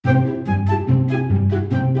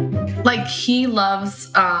he loves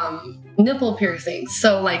nipple piercings.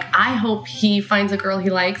 So like I hope he finds a girl he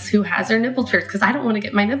likes who has her nipples pierced, because I don't want to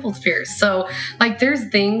get my nipples pierced. So like there's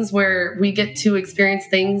things where we get to experience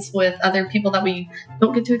things with other people that we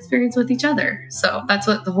don't get to experience with each other. So that's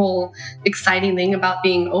what the whole exciting thing about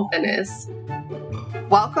being open is.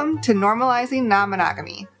 Welcome to Normalizing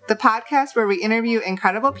Non-Monogamy, the podcast where we interview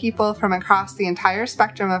incredible people from across the entire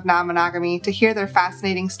spectrum of non-monogamy to hear their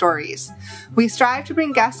fascinating stories. We strive to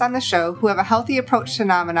bring guests on the show who have a healthy approach to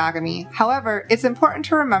non-monogamy. However, it's important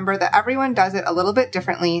to remember that everyone does it a little bit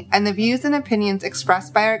differently, and the views and opinions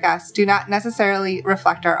expressed by our guests do not necessarily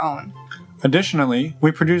reflect our own. Additionally,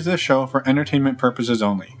 we produce this show for entertainment purposes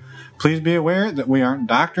only. Please be aware that we aren't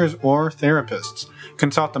doctors or therapists.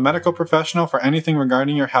 Consult a medical professional for anything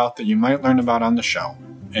regarding your health that you might learn about on the show.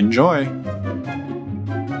 Enjoy!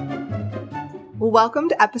 Welcome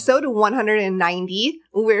to episode 190.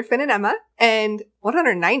 We're Finn and Emma, and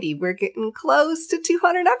 190, we're getting close to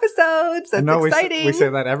 200 episodes. That's exciting. We say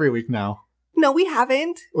that every week now. No, we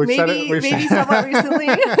haven't. Maybe somewhat recently.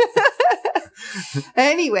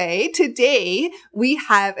 Anyway, today we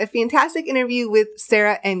have a fantastic interview with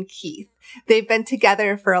Sarah and Keith. They've been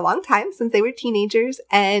together for a long time, since they were teenagers,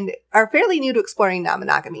 and are fairly new to exploring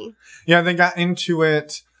non-monogamy. Yeah, they got into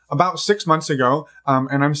it about 6 months ago.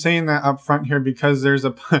 And I'm saying that up front here because there's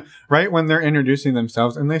right when they're introducing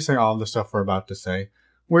themselves and they say all the stuff we're about to say,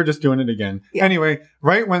 we're just doing it again. Yeah. Anyway,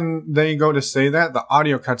 right when they go to say that, the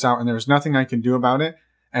audio cuts out and there's nothing I can do about it.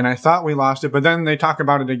 And I thought we lost it, but then they talk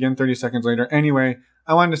about it again 30 seconds later. Anyway,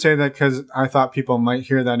 I wanted to say that because I thought people might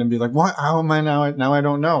hear that and be like, what? How am I now? Now I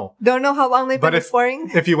don't know. Don't know how long they've been exploring?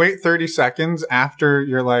 If you wait 30 seconds after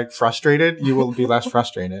you're like frustrated, you will be less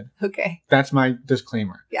frustrated. Okay. That's my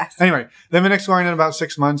disclaimer. Yes. Anyway, they've been exploring it about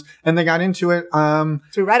 6 months and they got into it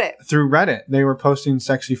through Reddit. They were posting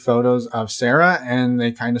sexy photos of Sarah and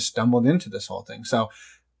they kind of stumbled into this whole thing. So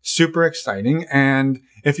super exciting. And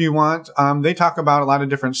if you want, they talk about a lot of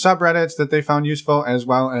different subreddits that they found useful, as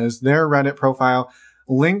well as their Reddit profile.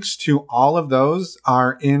 Links to all of those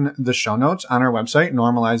are in the show notes on our website,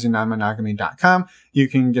 normalizingnonmonogamy.com. You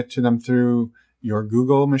can get to them through your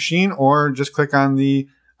Google machine or just click on the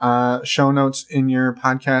show notes in your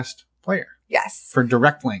podcast player. Yes. For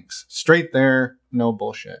direct links. Straight there. No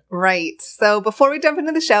bullshit. Right. So before we jump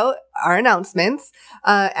into the show, our announcements,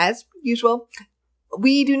 as usual.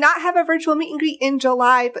 We do not have a virtual meet and greet in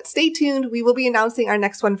July, but stay tuned. We will be announcing our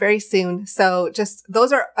next one very soon. So just,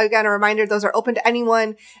 those are, again, a reminder, those are open to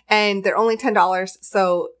anyone and they're only $10.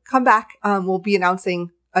 So come back. We'll be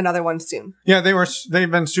announcing another one soon. Yeah, they've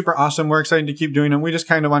been super awesome. We're excited to keep doing them. We just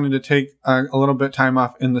kind of wanted to take a little bit time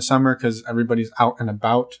off in the summer because everybody's out and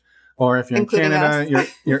about. Or if you're including in Canada,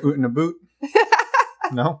 you're oot in a boot.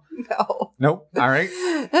 No? No. Nope. All right.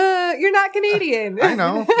 You're not Canadian. I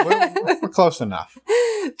know. We're close enough.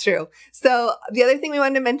 True. So the other thing we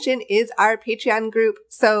wanted to mention is our Patreon group.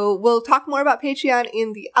 So we'll talk more about Patreon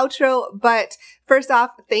in the outro. But first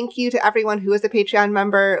off, thank you to everyone who is a Patreon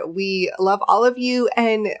member. We love all of you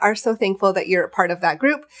and are so thankful that you're a part of that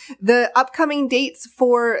group. The upcoming dates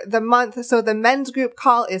for the month. So the men's group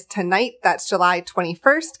call is tonight. That's July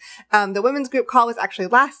 21st. The women's group call was actually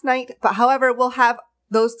last night. But however, we'll have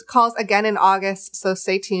those calls again in August, so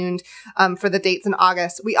stay tuned for the dates in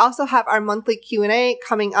August. We also have our monthly Q&A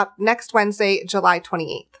coming up next Wednesday, July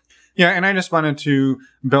 28th. Yeah, and I just wanted to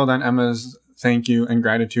build on Emma's thank you and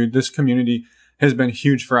gratitude. This community has been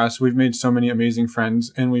huge for us. We've made so many amazing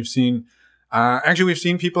friends, and we've seen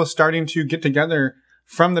people starting to get together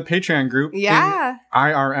from the Patreon group in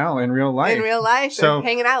IRL, in real life. In real life, so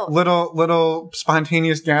hanging out. Little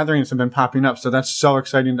spontaneous gatherings have been popping up, so that's so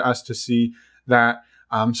exciting to us to see that.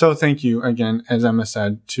 So thank you again, as Emma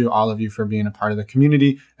said, to all of you for being a part of the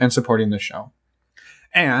community and supporting the show.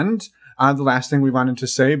 And the last thing we wanted to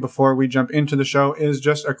say before we jump into the show is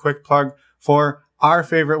just a quick plug for our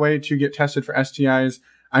favorite way to get tested for STIs.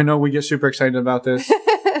 I know we get super excited about this.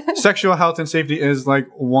 Sexual health and safety is like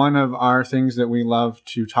one of our things that we love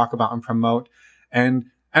to talk about and promote. And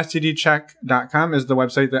STDcheck.com is the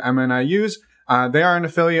website that Emma and I use. They are an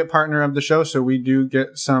affiliate partner of the show, so we do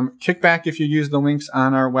get some kickback if you use the links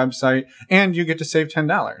on our website, and you get to save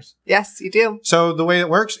 $10. Yes, you do. So the way it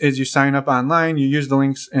works is you sign up online, you use the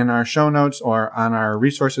links in our show notes or on our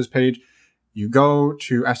resources page. You go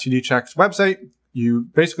to STD Check's website, you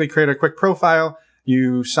basically create a quick profile,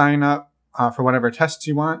 you sign up for whatever tests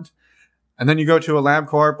you want, and then you go to a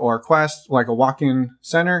LabCorp or Quest, like a walk-in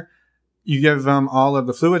center. You give them all of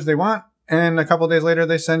the fluids they want, and a couple of days later,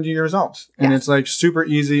 they send you your results. And It's like super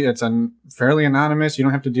easy. It's fairly anonymous. You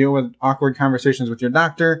don't have to deal with awkward conversations with your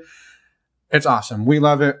doctor. It's awesome. We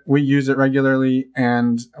love it. We use it regularly,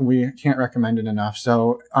 and we can't recommend it enough.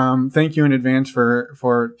 So thank you in advance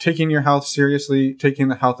for taking your health seriously, taking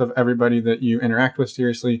the health of everybody that you interact with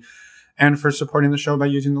seriously, and for supporting the show by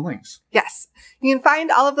using the links. Yes. You can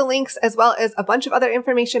find all of the links as well as a bunch of other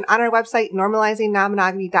information on our website,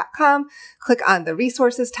 normalizingnonmonogamy.com. Click on the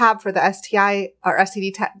resources tab for the STI or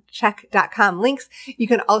STDcheck.com links. You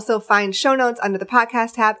can also find show notes under the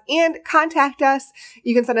podcast tab and contact us.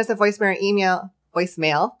 You can send us a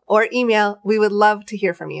voicemail or email. We would love to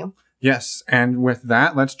hear from you. Yes. And with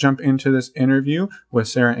that, let's jump into this interview with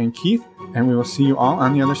Sarah and Keith, and we will see you all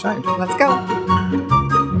on the other side. Let's go.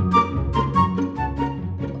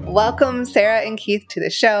 Welcome, Sarah and Keith, to the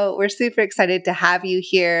show. We're super excited to have you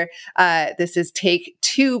here. This is take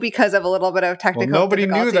 2 because of a little bit of technical nobody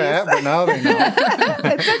difficulties. knew that, but now they know.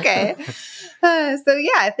 It's okay. So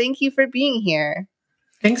yeah, thank you for being here.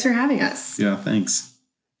 Thanks for having us. Yeah, thanks.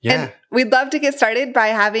 Yeah. And we'd love to get started by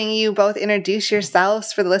having you both introduce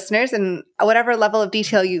yourselves for the listeners and whatever level of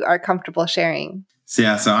detail you are comfortable sharing. So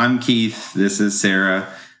I'm Keith. This is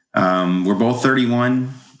Sarah. We're both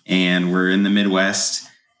 31 and we're in the Midwest.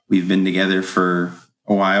 We've been together for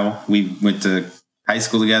a while. We went to high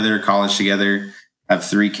school together, college together, have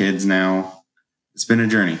 3 kids now. It's been a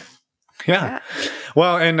journey. Yeah.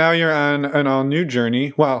 Well, and now you're on an all new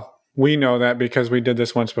journey. Well, we know that because we did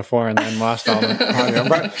this once before and then lost all the audio.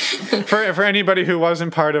 But for anybody who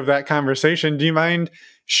wasn't part of that conversation, do you mind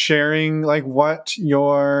sharing like what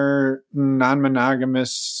your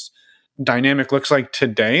non-monogamous dynamic looks like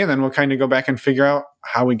today? And then we'll kind of go back and figure out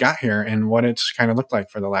how we got here and what it's kind of looked like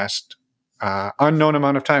for the last unknown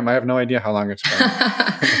amount of time. I have no idea how long it's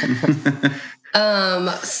been.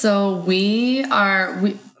 So we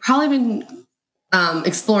probably been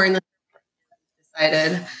exploring this.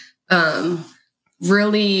 Decided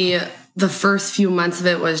really the first few months of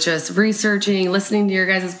it was just researching, listening to your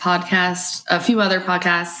guys' podcast, a few other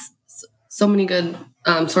podcasts, so many good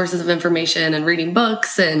sources of information, and reading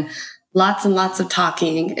books and lots of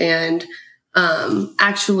talking, and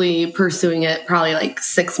actually pursuing it probably like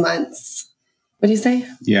 6 months. What do you say?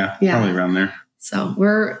 Yeah, probably around there. So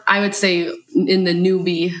I would say in the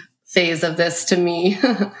newbie phase of this to me.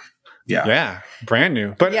 Yeah. Brand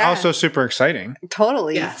new, but also super exciting.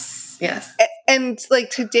 Totally. Yes. And like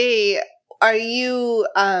today, are you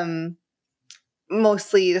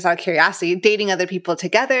mostly, just out of curiosity, dating other people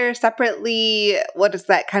together, separately? What does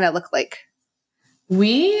that kind of look like?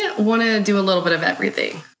 We want to do a little bit of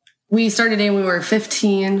everything. We started dating when we were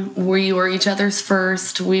 15. We were each other's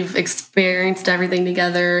first. We've experienced everything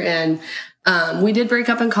together. And we did break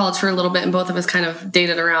up in college for a little bit, and both of us kind of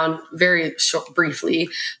dated around very briefly.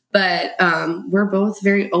 But we're both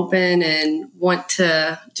very open and want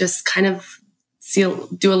to just kind of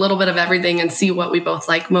do a little bit of everything and see what we both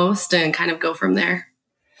like most and kind of go from there.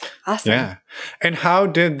 Awesome. Yeah. And how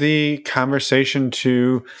did the conversation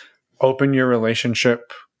to open your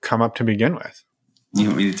relationship come up to begin with? You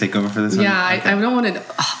want me to take over for this one? Yeah, I don't want to.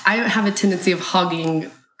 I have a tendency of hogging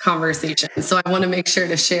conversation, so I want to make sure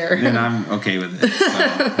to share. And I'm okay with it.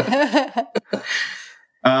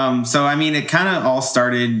 So I mean, it kind of all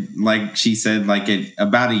started, like she said, like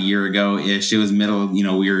about a year ago-ish. It was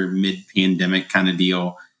we were mid-pandemic kind of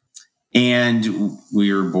deal. And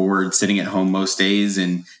we were bored sitting at home most days.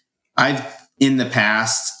 And I've, in the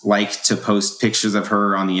past, liked to post pictures of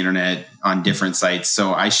her on the internet on different sites.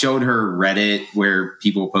 So I showed her Reddit where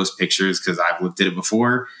people post pictures because I've looked at it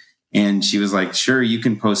before. And she was like, sure, you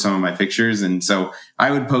can post some of my pictures. And so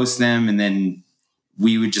I would post them, and then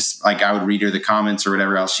we would just I would read her the comments or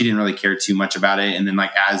whatever else. She didn't really care too much about it. And then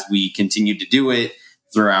as we continued to do it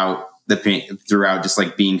throughout just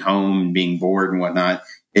being home and being bored and whatnot,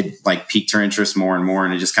 it piqued her interest more and more.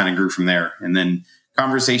 And it just kind of grew from there. And then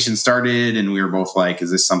conversation started, and we were both like,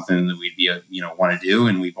 is this something that we'd be, want to do?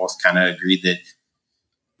 And we both kind of agreed that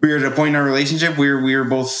we were at a point in our relationship where we were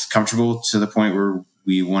both comfortable to the point where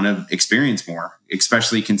we want to experience more,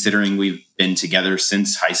 especially considering we've been together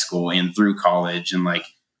since high school and through college, and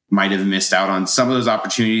might have missed out on some of those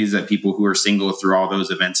opportunities that people who are single through all those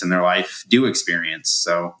events in their life do experience.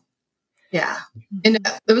 So, yeah. And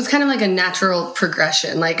it was kind of like a natural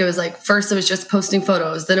progression. It was first it was just posting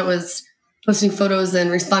photos, then it was posting photos and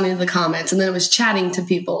responding to the comments, and then it was chatting to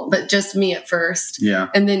people, but just me at first. Yeah.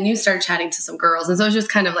 And then you started chatting to some girls. And so it was just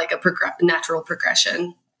kind of like a natural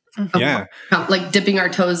progression. Yeah. Dipping our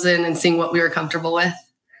toes in and seeing what we were comfortable with.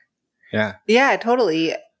 Yeah. Yeah,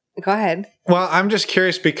 totally. Go ahead. Well, I'm just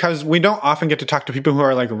curious because we don't often get to talk to people who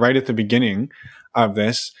are right at the beginning of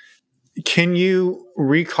this. Can you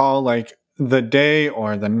recall the day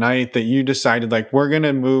or the night that you decided we're going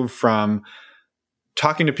to move from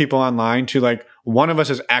talking to people online to like one of us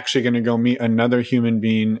is actually going to go meet another human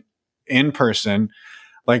being in person.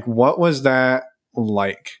 Like, what was that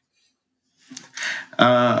like?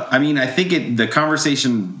 I mean, I think the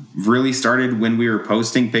conversation really started when we were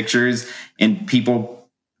posting pictures and people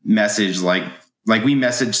messaged like we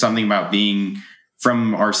messaged something about being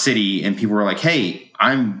from our city and people were like, hey,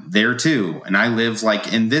 I'm there too. And I live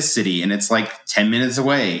like in this city and it's like 10 minutes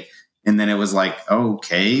away. And then it was like,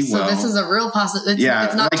 okay, so this is a real possibility.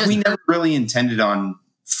 It's not like just we never really intended on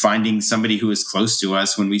finding somebody who was close to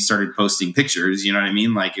us when we started posting pictures. You know what I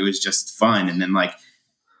mean? Like it was just fun. And then like,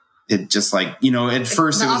 it just like, you know, at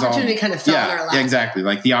first the it was opportunity all kind of fell in our lap. Yeah, exactly.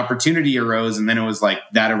 Like the opportunity arose and then it was like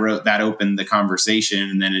that opened the conversation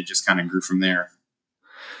and then it just kind of grew from there.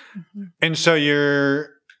 And so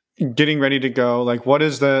you're getting ready to go. Like, what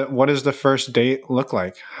is the first date look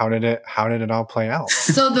like? How did it all play out?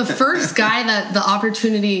 So the first guy that the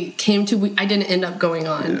opportunity came to, I didn't end up going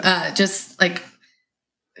on. Just like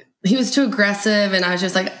he was too aggressive, and I was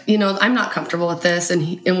just like, you know, I'm not comfortable with this,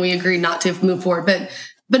 and we agreed not to move forward.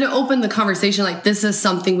 But it opened the conversation like this is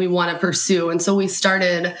something we want to pursue, and so we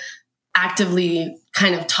started actively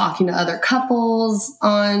kind of talking to other couples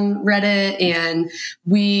on Reddit, and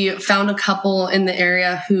we found a couple in the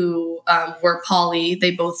area who were poly.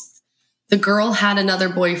 The girl had another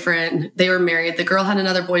boyfriend. They were married. The girl had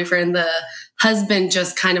another boyfriend. The husband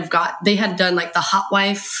just kind of they had done like the hot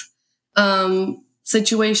wife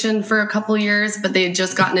situation for a couple years, but they had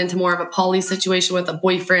just gotten into more of a poly situation with a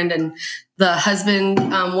boyfriend and the husband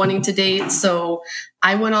wanting to date. So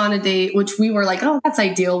I went on a date, which we were like, oh, that's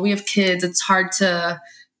ideal. We have kids. It's hard to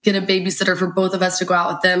get a babysitter for both of us to go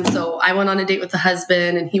out with them. So I went on a date with the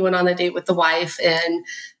husband and he went on a date with the wife, and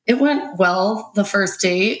it went well the first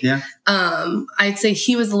date. Yeah. I'd say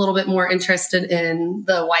he was a little bit more interested in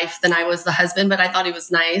the wife than I was the husband, but I thought he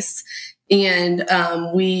was nice. And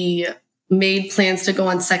we made plans to go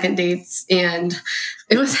on second dates, and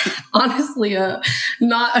it was honestly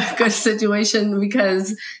not a good situation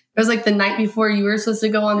because it was like the night before you were supposed to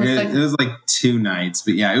go on the second. It was like 2 nights,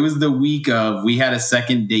 but yeah, it was the week of. We had a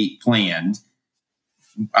second date planned.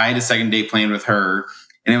 I had a second date planned with her,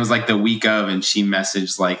 and it was like the week of, and she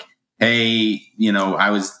messaged like, "Hey, you know,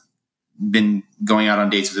 been going out on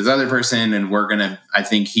dates with this other person, and I'm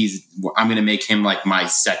gonna make him like my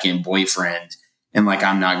second boyfriend, and like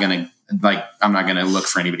I'm not gonna look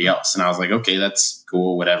for anybody else." And I was like, okay, that's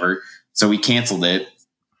cool, whatever. So we canceled it.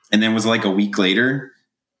 And then it was like a week later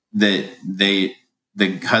that the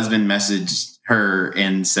husband messaged her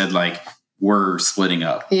and said like, we're splitting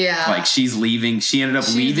up. Yeah. Like she's leaving. She ended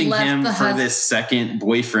up leaving him for this second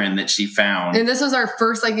boyfriend that she found. And this was our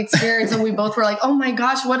first like experience. And we both were like, oh my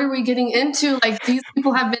gosh, what are we getting into? Like these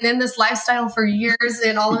people have been in this lifestyle for years,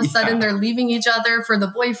 and all of a sudden they're leaving each other for the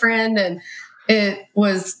boyfriend. And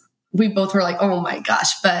we both were like, oh my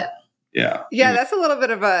gosh, but yeah, that's a little bit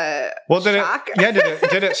of a shock.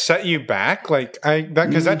 Did it set you back? Like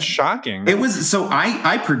because that's shocking. It was. So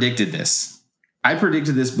I predicted this. I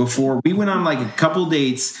predicted this before we went on like a couple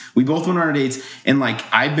dates. We both went on our dates, and like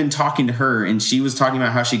I've been talking to her, and she was talking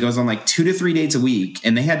about how she goes on like 2 to 3 dates a week,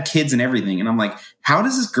 and they had kids and everything. And I'm like, how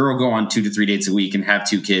does this girl go on 2 to 3 dates a week and have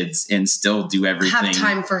 2 kids and still do everything? Have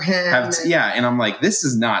time for him. And I'm like, this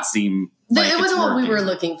does not seem. Like it wasn't what we were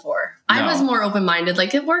looking for. No. I was more open-minded.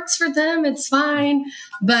 Like it works for them. It's fine.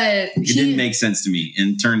 But it didn't make sense to me.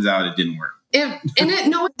 And turns out it didn't work. It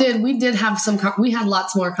did. We did have we had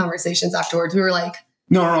lots more conversations afterwards. We were like,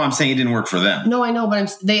 no, I'm saying it didn't work for them. No, I know.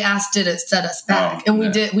 But they asked, did it set us back? And we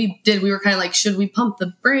did. We were kind of like, should we pump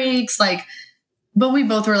the brakes? Like, but we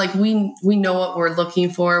both were like, we know what we're looking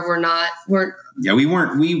for. We were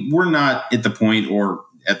not at the point or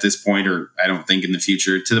at this point, or I don't think in the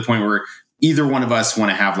future, to the point where either one of us want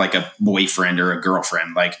to have like a boyfriend or a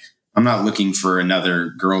girlfriend. Like I'm not looking for another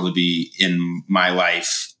girl to be in my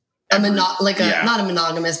life. Not a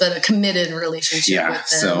monogamous, but a committed relationship with them.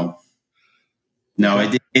 So no,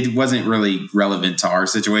 it wasn't really relevant to our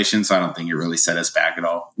situation. So I don't think it really set us back at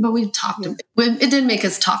all. But we talked, it did make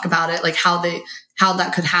us talk about it, like how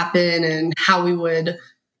that could happen and how we would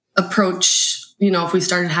approach, if we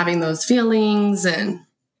started having those feelings, and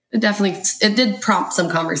it did prompt some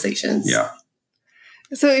conversations. Yeah.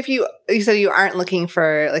 So if you said you aren't looking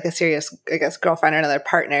for like a serious, I guess, girlfriend or another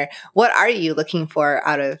partner, what are you looking for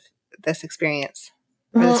out of this experience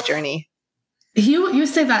or this journey? You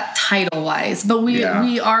say that title wise, but we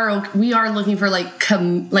are looking for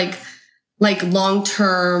like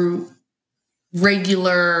long-term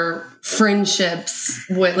regular friendships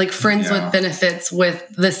with like friends with benefits with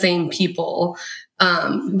the same people.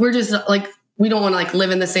 We're just like, we don't want to like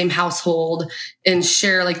live in the same household and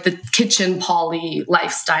share like the kitchen poly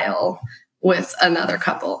lifestyle with another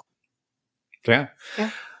couple. Yeah.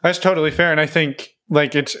 That's totally fair. And I think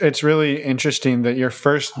like it's really interesting that your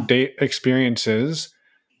first date experiences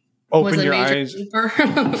open your eyes.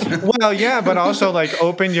 Well, yeah, but also like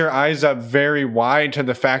open your eyes up very wide to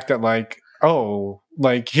the fact that like, oh,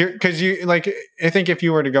 like here, because you like, I think if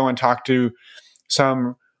you were to go and talk to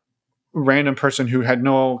some random person who had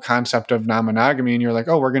no concept of non-monogamy and you're like,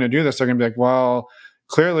 oh, we're going to do this, they're going to be like, well,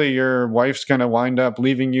 clearly your wife's going to wind up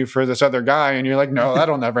leaving you for this other guy. And you're like, no,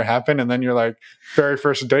 that'll never happen. And then you're like, very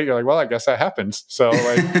first date, you're like, well, I guess that happens. So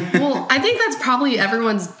like, well, I think that's probably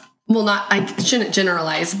everyone's, well, not, I shouldn't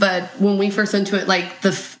generalize, but when we first went into it, like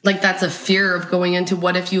that's a fear of going into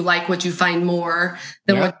what if you like what you find more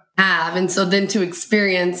than what you have. And so then to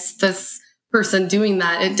experience this person doing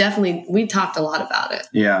that, it definitely, we talked a lot about it.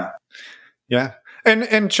 Yeah. Yeah.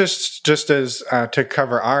 And just as to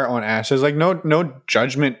cover our own asses, like no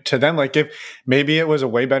judgment to them. Like if maybe it was a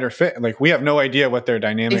way better fit, like we have no idea what their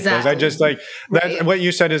dynamic was. I just like that. What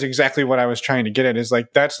you said is exactly what I was trying to get at. Is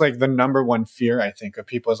like that's like the number one fear I think of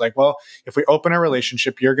people is like, well, if we open a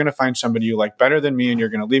relationship, you're going to find somebody you like better than me, and you're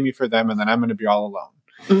going to leave me for them, and then I'm going to be all alone.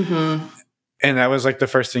 Mm-hmm. And that was like the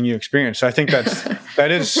first thing you experienced. So I think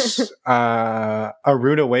that is a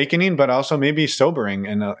rude awakening, but also maybe sobering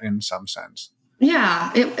in some sense.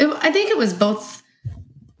 Yeah, I think it was both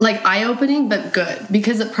like eye-opening, but good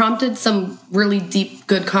because it prompted some really deep,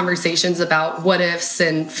 good conversations about what ifs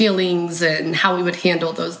and feelings and how we would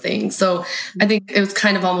handle those things. So I think it was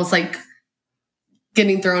kind of almost like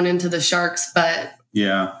getting thrown into the sharks, but in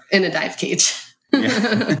a dive cage.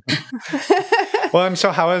 Yeah. Well, and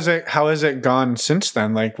so how has it gone since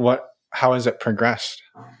then? Like how has it progressed?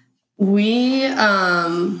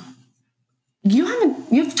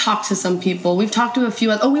 You've talked to some people. We've talked to a few.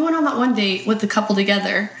 We went on that one date with the couple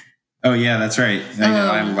together. Oh yeah, that's right.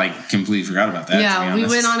 I like completely forgot about that. Yeah, we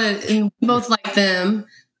went on it and we both like them.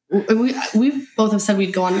 We both have said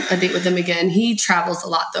we'd go on a date with them again. He travels a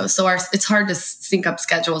lot though. So it's hard to sync up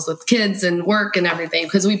schedules with kids and work and everything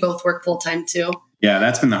because we both work full time too. Yeah,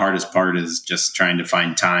 that's been the hardest part is just trying to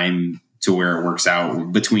find time to where it works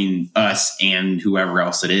out between us and whoever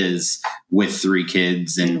else it is with 3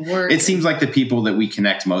 kids. And it seems like the people that we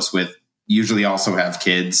connect most with usually also have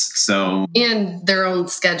kids. So and their own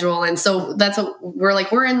schedule. And so that's what we're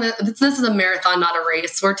like, this is a marathon, not a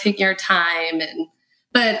race. We're taking our time.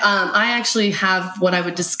 But I actually have what I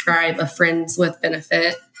would describe a friends with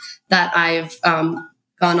benefit that I've gone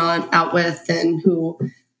out with and who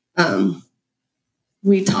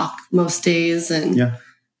we talk most days. And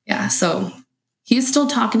yeah, so he's still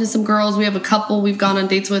talking to some girls. We have a couple we've gone on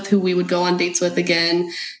dates with who we would go on dates with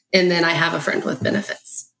again. And then I have a friend with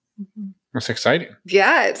benefits. That's exciting.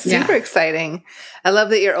 Yeah, it's super exciting. I love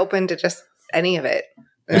that you're open to just any of it.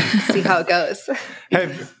 See how it goes.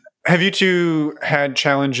 Have you two had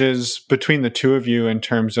challenges between the two of you in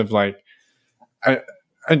terms of like,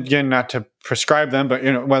 again, not to prescribe them, but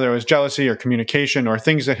whether it was jealousy or communication or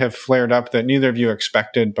things that have flared up that neither of you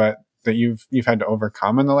expected, but that you've had to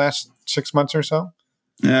overcome in the last 6 months or so?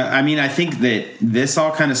 I mean, I think that this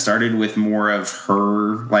all kind of started with more of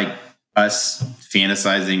her, like us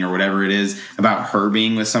fantasizing or whatever it is about her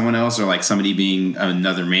being with someone else or like somebody being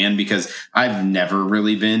another man, because I've never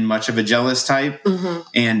really been much of a jealous type. Mm-hmm.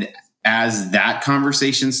 And as that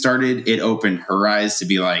conversation started, it opened her eyes to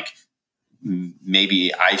be like,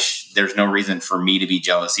 maybe there's no reason for me to be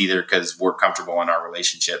jealous either because we're comfortable in our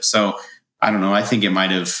relationship. So I don't know. I think it might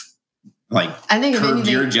have curbed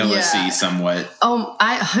your jealousy somewhat.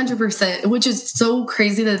 I 100%, which is so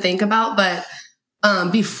crazy to think about. But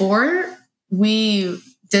before we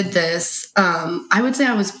did this, I would say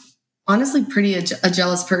I was honestly pretty a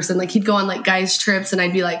jealous person. Like he'd go on like guys trips and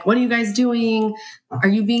I'd be like, what are you guys doing? Are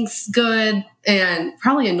you being good? And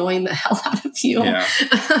probably annoying the hell out of you. Yeah.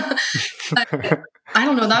 I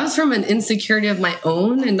don't know. That was from an insecurity of my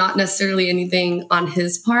own and not necessarily anything on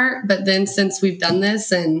his part. But then since we've done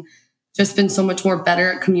this and just been so much more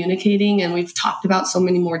better at communicating and we've talked about so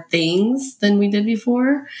many more things than we did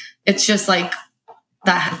before, it's just like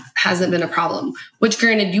that hasn't been a problem. Which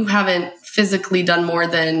granted, you haven't physically done more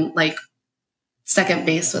than like second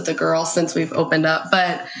base with a girl since we've opened up.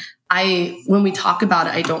 But when we talk about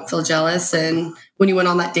it, I don't feel jealous. And when you went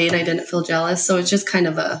on that date, I didn't feel jealous. So it's just kind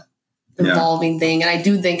of a evolving thing. And I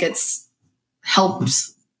do think it's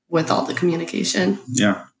helps with all the communication.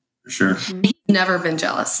 Yeah, for sure. He's never been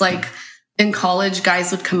jealous. Like in college,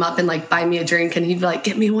 guys would come up and like buy me a drink and he'd be like,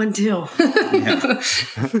 get me one too.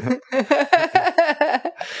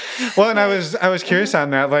 Well, and I was curious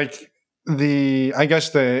on that. Like I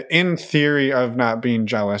guess the in theory of not being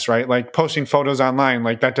jealous, right? Like posting photos online,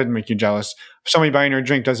 like that didn't make you jealous. Somebody buying her a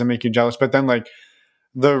drink doesn't make you jealous. But then like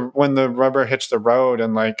when the rubber hits the road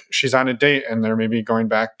and like she's on a date and they're maybe going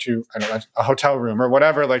back to, I don't know, a hotel room or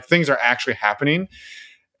whatever, like things are actually happening.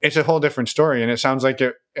 It's a whole different story. And it sounds like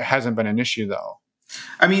it hasn't been an issue though.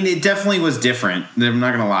 I mean, it definitely was different. I'm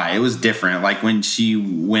not going to lie. It was different. Like when she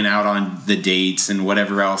went out on the dates and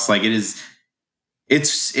whatever else, like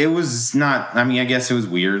it was not, I mean, I guess it was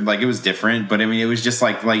weird. Like it was different, but I mean, it was just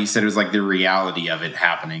like you said, it was like the reality of it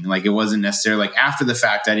happening. Like it wasn't necessarily like after the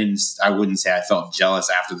fact. I wouldn't say I felt jealous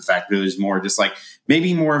after the fact, but it was more just like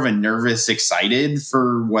maybe more of a nervous, excited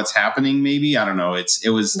for what's happening. Maybe, I don't know. It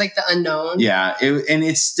was like the unknown. Yeah. And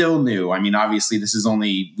it's still new. I mean, obviously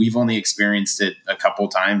we've only experienced it a couple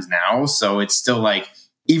times now. So it's still like,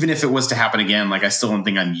 even if it was to happen again, like I still don't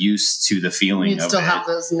think I'm used to the feeling You'd of still it. have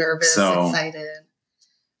those nervous, excited.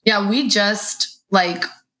 Yeah, we just like,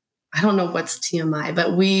 I don't know what's TMI,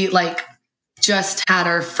 but we like just had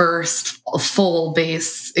our first full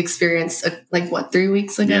base experience like 3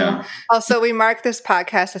 weeks ago. Yeah. Also, we mark this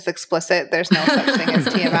podcast as explicit. There's no such thing as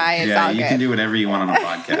TMI. It's all you good. can do whatever you want on a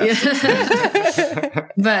podcast. Yeah.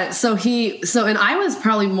 But and I was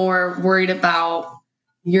probably more worried about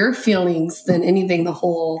your feelings than anything the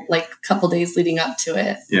whole like couple days leading up to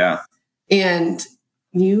it. Yeah. And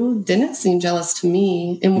you didn't seem jealous to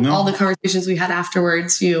me. In all the conversations we had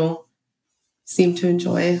afterwards, you seemed to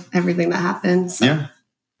enjoy everything that happened. So. Yeah.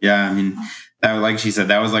 Yeah. I mean, that, like she said,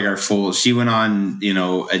 that was like our full, she went on,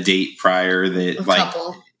 a date prior that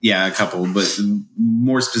a couple, but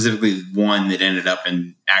more specifically one that ended up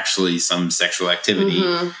in actually some sexual activity,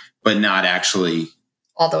 but not actually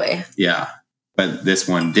all the way. Yeah. But this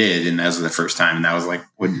one did. And that was the first time. And that was like,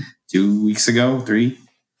 2 weeks ago, 3?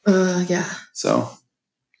 Yeah. So.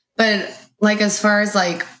 But like, as far as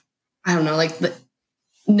like, I don't know, like the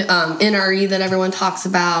NRE that everyone talks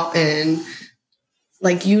about, and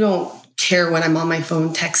like, you don't care when I'm on my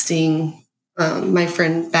phone texting my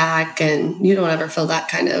friend back, and you don't ever feel that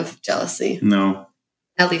kind of jealousy. No.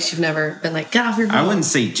 At least you've never been like, get off your phone. I wouldn't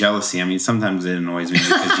say jealousy. I mean, sometimes it annoys me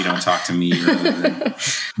because you don't talk to me.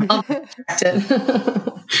 I'll protect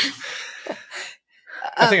it.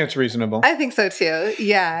 I think it's reasonable. I think so too.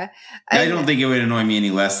 Yeah. I don't think it would annoy me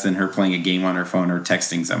any less than her playing a game on her phone or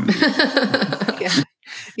texting somebody.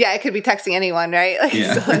 Yeah, it could be texting anyone, right? Like,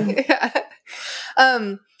 yeah. So,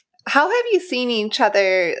 yeah. How have you seen each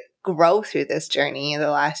other grow through this journey in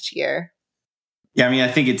the last year? Yeah, I mean, I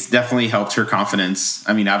think it's definitely helped her confidence.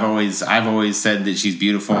 I mean, I've always said that she's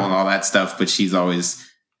beautiful and all that stuff, but she's always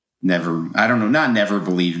not never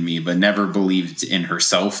believed me, but never believed in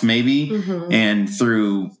herself, maybe. Mm-hmm. And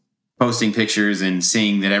through posting pictures and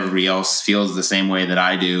seeing that everybody else feels the same way that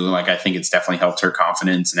I do, like, I think it's definitely helped her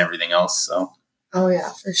confidence and everything else. So. Oh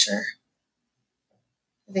yeah, for sure.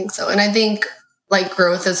 I think so. And I think like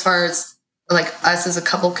growth as far as like us as a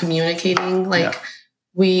couple communicating, like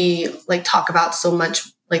we like talk about so much,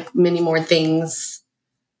 like many more things.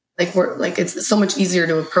 Like we're like, it's so much easier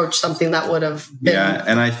to approach something that would have been. Yeah.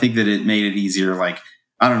 And I think that it made it easier. Like,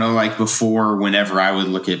 I don't know, like before, whenever I would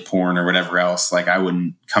look at porn or whatever else, like I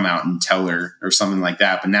wouldn't come out and tell her or something like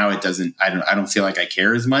that. But now it doesn't, I don't feel like I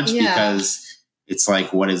care as much because it's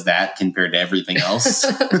like, what is that compared to everything else?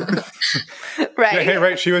 Right. Hey,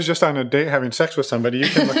 right. She was just on a date having sex with somebody. You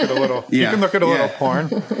can look at a little, you can look at a little porn.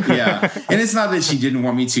 Yeah. And it's not that she didn't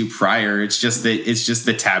want me to prior. It's just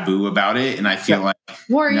the taboo about it. And I feel like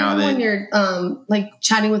or now even when you're like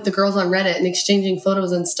chatting with the girls on Reddit and exchanging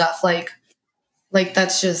photos and stuff, like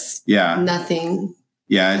that's just nothing.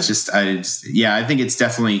 Yeah. It's just, I think it's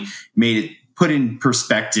definitely made it put in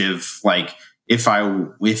perspective. Like if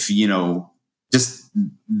just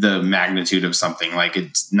the magnitude of something, like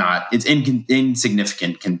it's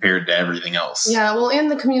insignificant compared to everything else. Yeah. Well, and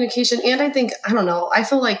the communication. And I think, I don't know, I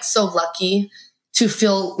feel like so lucky to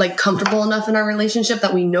feel like comfortable enough in our relationship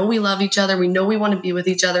that we know we love each other. We know we want to be with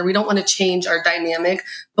each other. We don't want to change our dynamic,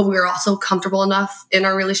 but we're also comfortable enough in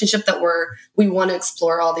our relationship that we want to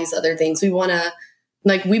explore all these other things. We want to,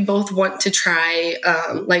 like, we both want to try,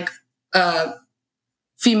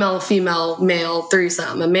 female, male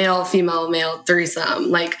threesome, a male, female, male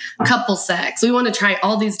threesome, like couple sex. We want to try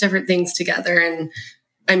all these different things together. And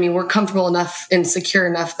I mean, we're comfortable enough and secure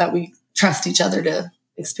enough that we trust each other to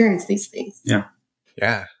experience these things. Yeah.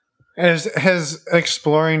 Yeah. Has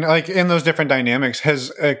exploring, like in those different dynamics,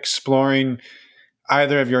 has exploring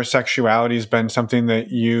either of your sexualities been something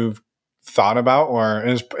that you've thought about, or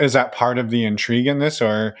is that part of the intrigue in this,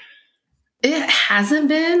 or? It hasn't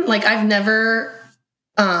been. Like, I've never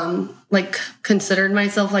like considered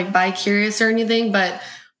myself like bi-curious or anything, but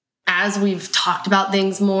as we've talked about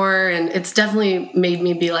things more, and it's definitely made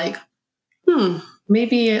me be like,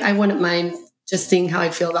 maybe I wouldn't mind just seeing how I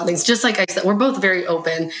feel about things. Just like I said, we're both very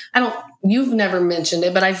open. You've never mentioned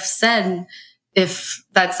it, but I've said if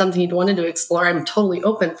that's something you'd wanted to explore, I'm totally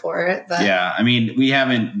open for it. But yeah, I mean, we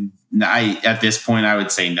haven't, at this point, I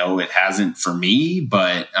would say no, it hasn't for me,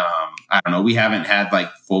 but I don't know. We haven't had like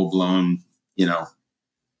full blown,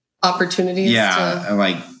 opportunities. Yeah.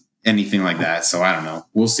 Like anything like that. So I don't know.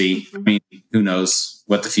 We'll see. I mean, who knows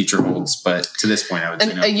what the future holds, but to this point, I would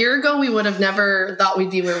say no. A year ago, we would have never thought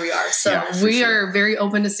we'd be where we are. So Yeah, we are very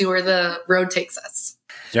open to see where the road takes us.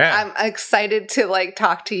 Yeah. I'm excited to like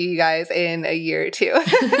talk to you guys in a year or two.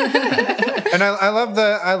 And I love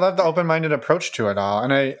the open-minded approach to it all.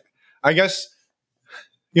 And I guess,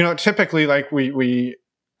 typically like we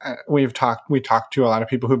talked to a lot of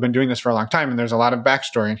people who've been doing this for a long time, and there's a lot of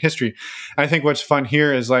backstory and history. And I think what's fun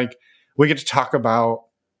here is like, we get to talk about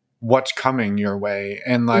what's coming your way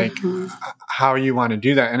and like how you want to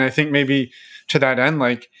do that. And I think maybe to that end,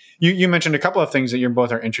 like you mentioned a couple of things that you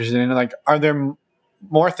both are interested in. Like, are there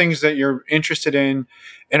more things that you're interested in?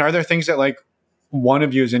 And are there things that like one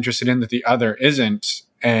of you is interested in that the other isn't?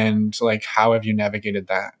 And like, how have you navigated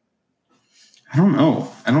that? I don't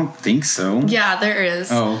know. I don't think so. Yeah, there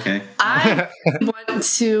is. Oh, okay. I'm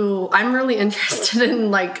really interested in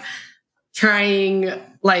like trying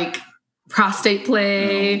like prostate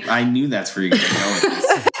play. No, I knew that's where you're going to go with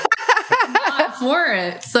this. Not for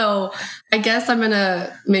it. So I guess I'm going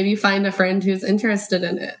to maybe find a friend who's interested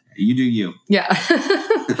in it. You do you. Yeah.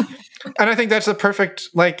 And I think that's a perfect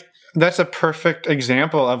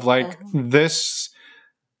example of like this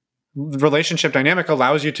relationship dynamic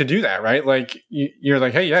allows you to do that, right? Like you're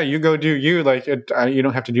like, hey, yeah, you go do you. Like you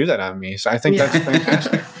don't have to do that on me. So I think that's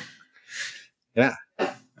fantastic. Yeah.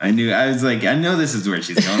 I know this is where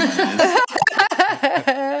she's going with this.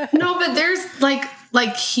 No, but there's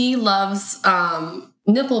like he loves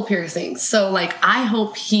nipple piercings. So like I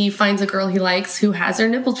hope he finds a girl he likes who has her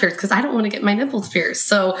nipples pierced, because I don't want to get my nipples pierced.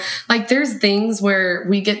 So like there's things where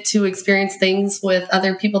we get to experience things with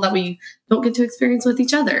other people that we don't get to experience with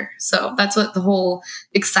each other. So that's what the whole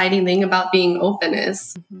exciting thing about being open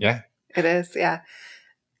is. Yeah. It is, yeah.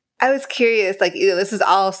 I was curious, like, this is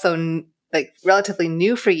all so like relatively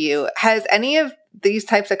new for you. Has any of these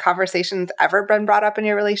types of conversations ever been brought up in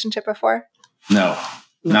your relationship before? No,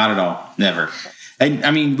 not at all. Never.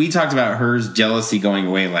 I mean, we talked about her jealousy going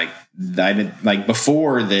away. Like I did, like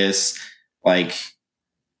before this, like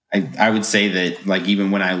I would say that like,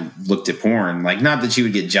 even when I looked at porn, like not that she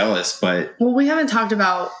would get jealous, but. Well, we haven't talked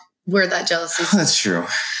about where that jealousy is. That's true.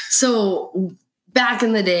 So back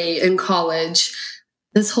in the day in college,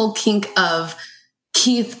 this whole kink of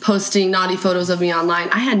Keith posting naughty photos of me online,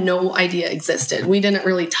 I had no idea existed. We didn't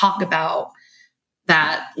really talk about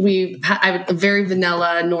that. I had a very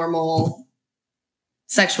vanilla, normal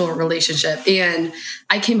sexual relationship. And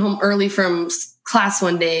I came home early from class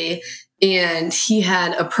one day, and he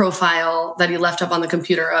had a profile that he left up on the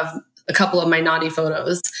computer of a couple of my naughty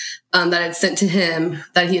photos that I'd sent to him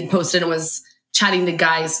that he had posted, and was chatting to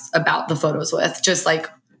guys about the photos with, just like,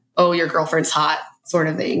 oh, your girlfriend's hot sort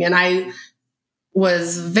of thing. And I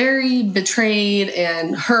was very betrayed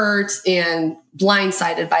and hurt and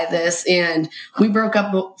blindsided by this. And we broke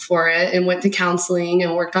up for it and went to counseling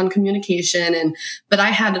and worked on communication. But I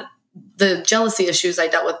had the jealousy issues I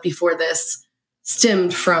dealt with before this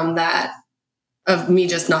stemmed from that, of me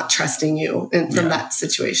just not trusting you, and from that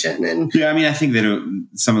situation. And yeah, I mean, I think that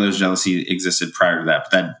some of those jealousy existed prior to that,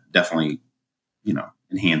 but that definitely,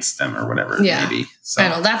 enhanced them or whatever. Yeah. Maybe. So. I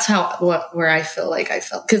don't know. That's where I feel like I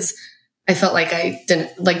felt, because I felt like I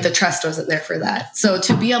didn't, like the trust wasn't there for that. So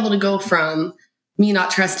to be able to go from me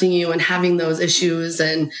not trusting you and having those issues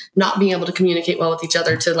and not being able to communicate well with each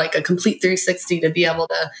other to like a complete 360 to be able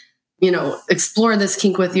to, explore this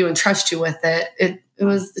kink with you and trust you with it. It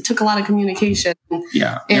took a lot of communication.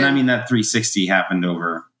 Yeah. And I mean, that 360 happened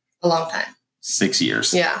over a long time. 6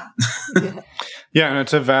 years. Yeah. Yeah, and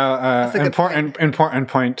it's important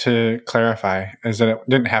point to clarify is that it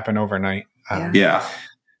didn't happen overnight. Yeah.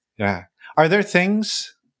 Are there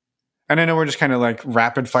things, and I know we're just kind of like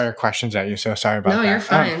rapid fire questions at you, so sorry about that. No, you're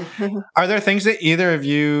fine. Are there things that either of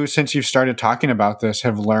you, since you've started talking about this,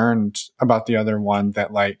 have learned about the other one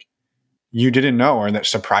that like you didn't know or that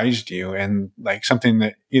surprised you, and like something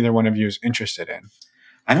that either one of you is interested in?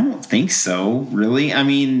 I don't think so, really. I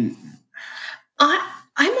mean,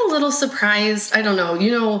 I'm a little surprised. I don't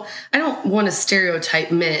know. I don't want to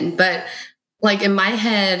stereotype men, but like in my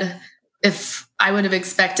head, if I would have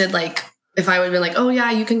expected, like, if I would have been like, oh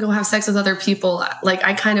yeah, you can go have sex with other people, like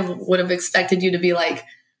I kind of would have expected you to be like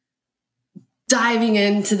diving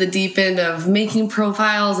into the deep end of making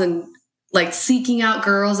profiles and like seeking out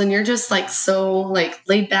girls, and you're just like so like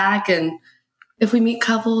laid back, and if we meet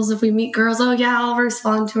couples, if we meet girls, oh yeah, I'll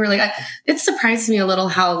respond to her. Like it surprises me a little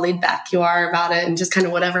how laid back you are about it, and just kind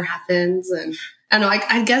of whatever happens. And I don't know,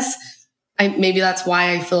 I guess maybe that's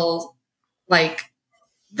why I feel like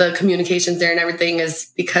the communications there and everything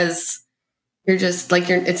is because you're just like,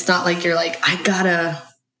 it's not like you're like, I gotta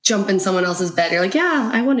jump in someone else's bed. You're like, yeah,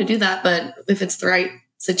 I want to do that, but if it's the right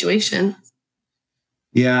situation.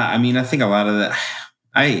 Yeah, I mean, I think a lot of that.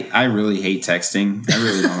 I really hate texting. I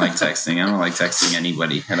really don't like texting. I don't like texting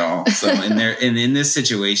anybody at all. So in this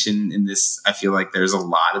situation, I feel like there's a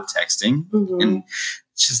lot of texting, and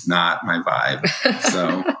it's just not my vibe.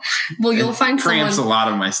 So well, you'll find cramps a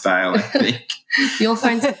lot of my style, I think. You'll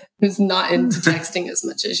find someone who's not into texting as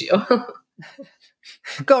much as you.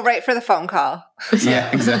 Go right for the phone call.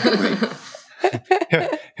 Yeah, exactly.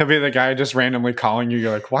 He'll be the guy just randomly calling you.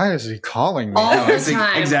 You're like, why is he calling me? All the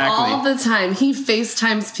time. Exactly. All the time. He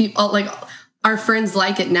FaceTimes people. Like, our friends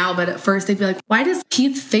like it now, but at first they'd be like, why does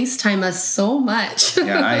Keith FaceTime us so much?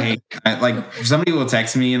 Yeah, like somebody will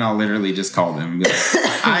text me and I'll literally just call them and be like,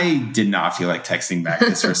 I did not feel like texting back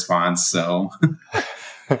this response, so...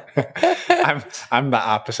 I'm the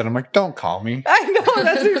opposite. I'm like, don't call me. I know,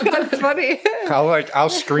 that's funny. I'll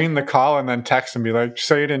screen the call and then text and be like,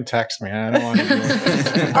 so you didn't text me. I don't want to do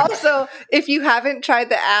it. Also, if you haven't tried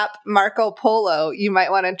the app Marco Polo, you might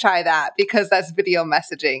want to try that because that's video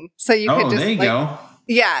messaging. So you could just there you go.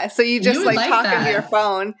 Yeah, so you just like talk that. into your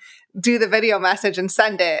phone, do the video message and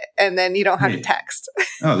send it, and then you don't have to text.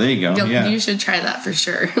 Oh, there you go. Yeah. You should try that for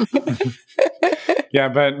sure. Yeah,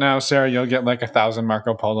 but now, Sarah, you'll get like 1,000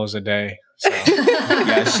 Marco Polos a day. So.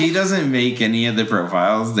 Yeah, she doesn't make any of the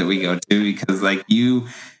profiles that we go to because like you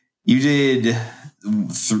did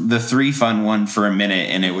the 3 fun one for a minute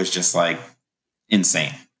and it was just like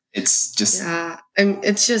insane. It's just... Yeah,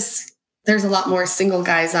 it's just, there's a lot more single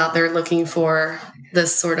guys out there looking for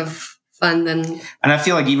this sort of fun than... And I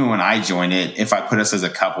feel like even when I join it, if I put us as a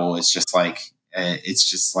couple, it's just like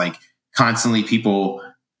constantly people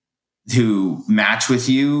who match with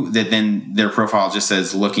you that then their profile just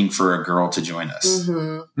says looking for a girl to join us.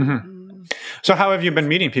 Mm-hmm. Mm-hmm. So how have you been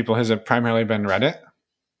meeting people? Has it primarily been Reddit?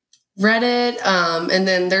 Reddit, and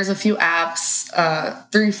then there's a few apps,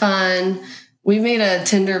 3Fun. We made a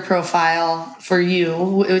Tinder profile for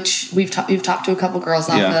you, which you've talked to a couple girls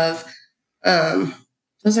off of.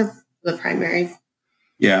 Those are the primary.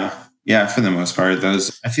 Yeah, for the most part,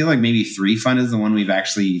 those. I feel like maybe 3Fun is the one we've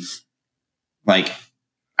actually like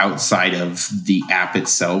outside of the app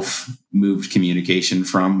itself moved communication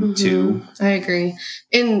from to. I agree.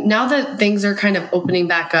 And now that things are kind of opening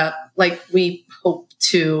back up, like we hope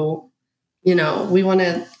to, we want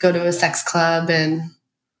to go to a sex club and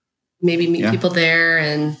maybe meet people there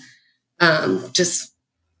and just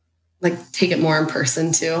like take it more in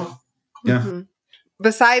person too. Yeah. Mm-hmm.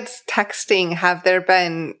 Besides texting, have there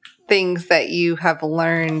been things that you have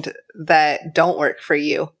learned that don't work for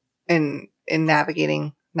you in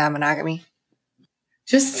navigating non-monogamy?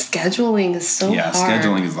 Just scheduling is so hard. Yeah,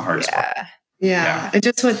 scheduling is the hardest part. Yeah.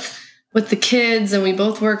 Just with the kids, and we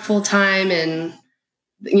both work full time, and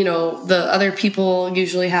the other people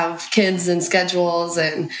usually have kids and schedules,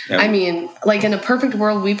 and I mean, like in a perfect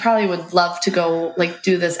world, we probably would love to go like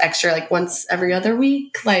do this extra like once every other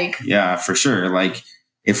week. Like, yeah, for sure. Like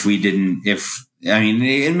it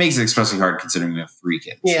makes it especially hard considering we have 3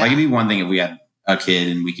 kids. Yeah. Like it'd be one thing if we had a kid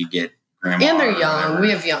and we could get grandma. And they're young.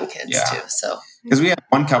 We have young kids too. So because we had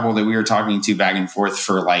one couple that we were talking to back and forth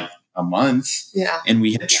for like a month. Yeah. And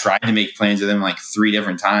we had tried to make plans with them like 3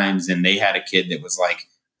 different times, and they had a kid that was like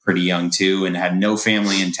pretty young too and had no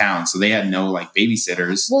family in town, so they had no like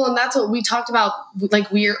babysitters. Well, and that's what we talked about,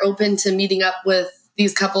 like we're open to meeting up with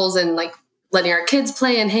these couples and like letting our kids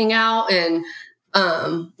play and hang out, and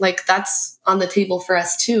like that's on the table for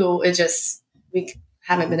us too. It just we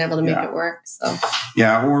haven't been able to make it work. So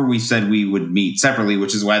or we said we would meet separately,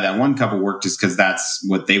 which is why that one couple worked, is because that's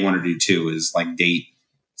what they want to do too, is like date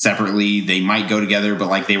separately. They might go together, but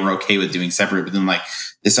like they were okay with doing separate, but then like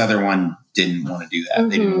this other one didn't want to do that.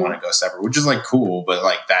 They didn't want to go separate, which is like cool. But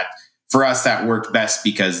like that for us, that worked best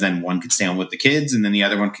because then one could stay on with the kids and then the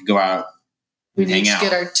other one could go out we'd and hang each out.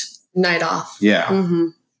 get our night off. Yeah. Mm-hmm.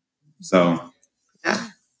 So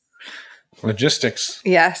Logistics.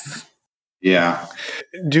 Yes. Yeah.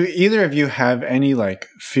 Do either of you have any like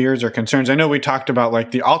fears or concerns? I know we talked about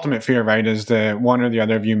like the ultimate fear, right? Is that one or the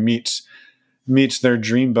other of you meets their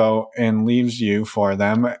dreamboat and leaves you for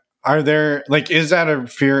them. Are there like, is that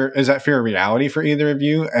fear a reality for either of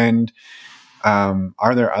you? And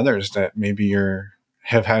are there others that maybe you're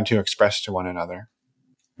have had to express to one another?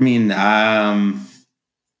 I mean, no,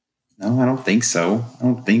 I don't think so. I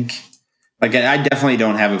don't think like I definitely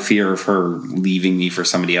don't have a fear of her leaving me for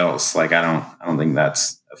somebody else. Like I don't think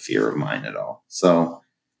that's a fear of mine at all. So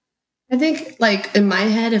I think like in my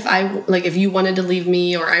head, if you wanted to leave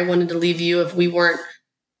me or I wanted to leave you, if we weren't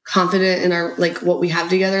confident in our, like what we have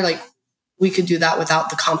together, like we could do that without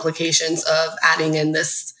the complications of adding in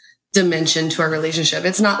this dimension to our relationship.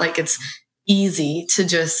 It's not like it's easy to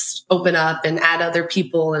just open up and add other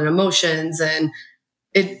people and emotions, and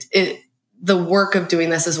the work of doing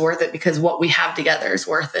this is worth it because what we have together is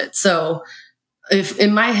worth it. So if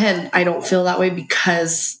in my head, I don't feel that way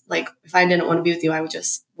because like if I didn't want to be with you, I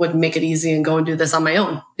would make it easy and go and do this on my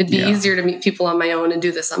own. It'd be easier to meet people on my own and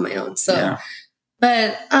do this on my own. So,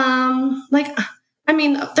 but like, I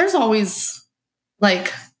mean, there's always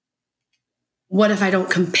like, what if I don't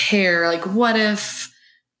compare? Like, what if,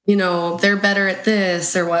 they're better at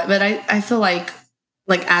this or what? But I feel like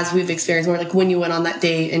as we've experienced more, like when you went on that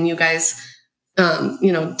date and you guys,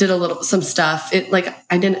 did some stuff,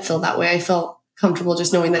 I didn't feel that way. I felt comfortable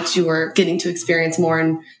just knowing that you were getting to experience more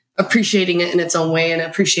and appreciating it in its own way and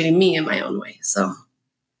appreciating me in my own way. So,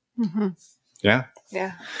 yeah,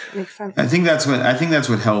 makes sense. I think that's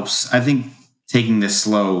what helps. I think taking this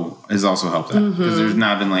slow has also helped that because there's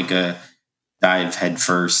not been like a dive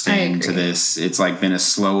headfirst into this. It's like been a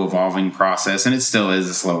slow evolving process, and it still is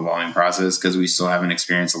a slow evolving process because we still haven't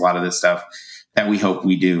experienced a lot of this stuff that we hope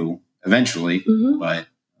we do eventually. But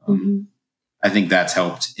I think that's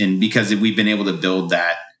helped, and because we've been able to build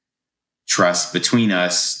that trust between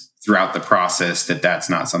us throughout the process, that's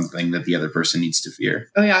not something that the other person needs to fear.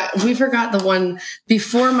 Oh yeah, we forgot the one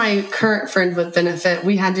before my current friend with Benefit.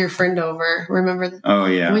 We had your friend over. Remember that? Oh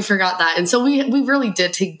yeah, we forgot that, and so we really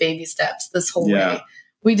did take baby steps this whole way.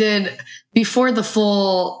 We did before the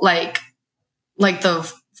full like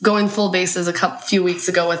the going full bases few weeks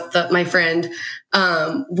ago with my friend.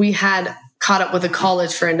 We had caught up with a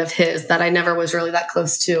college friend of his that I never was really that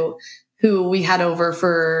close to, who we had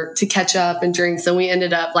over to catch up and drinks. And we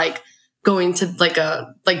ended up like going to like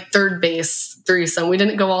a third base threesome. We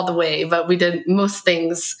didn't go all the way, but we did most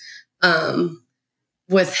things,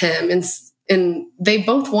 with him, and they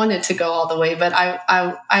both wanted to go all the way. But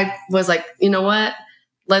I was like, you know what?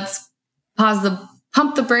 Let's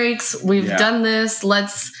pump the brakes. We've done this.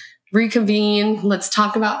 Let's reconvene. Let's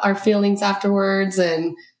talk about our feelings afterwards.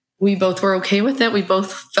 And we both were okay with it. We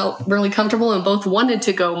both felt really comfortable and both wanted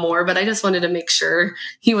to go more, but I just wanted to make sure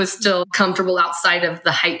he was still comfortable outside of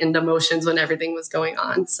the heightened emotions when everything was going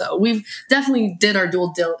on. So we've definitely did our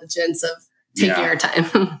due diligence of taking our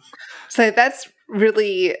time. So that's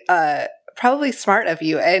really probably smart of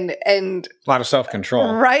you and a lot of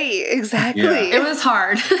self-control. Right, exactly. Yeah. It was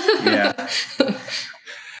hard. Yeah.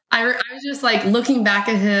 I was just like looking back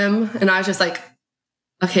at him and I was just like,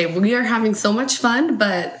 okay, we are having so much fun,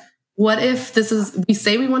 but what if we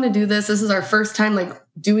say we want to do this? This is our first time like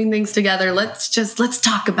doing things together. Let's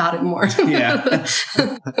talk about it more. Yeah.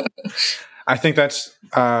 I think that's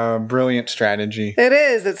a brilliant strategy. It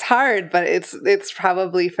is. It's hard, but it's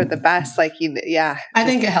probably for the best. Like, I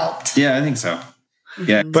think it helped. Yeah, I think so.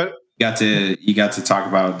 Yeah. But you got to talk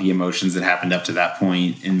about the emotions that happened up to that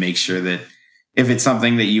point and make sure that if it's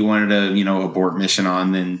something that you wanted to, abort mission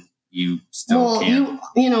on, then you still can.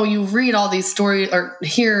 You read all these stories or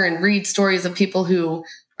hear and read stories of people who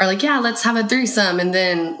are like, yeah, let's have a threesome. And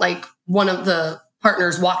then like one of the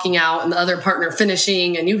partners walking out and the other partner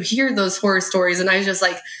finishing, and you hear those horror stories. And I just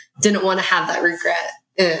like didn't want to have that regret.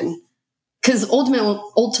 And because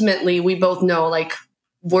ultimately we both know like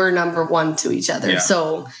we're number one to each other. Yeah.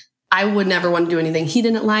 So I would never want to do anything he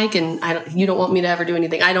didn't like, and you don't want me to ever do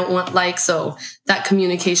anything I don't want like. So that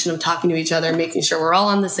communication of talking to each other, making sure we're all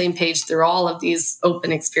on the same page through all of these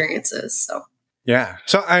open experiences. So yeah.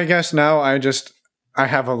 So I guess now I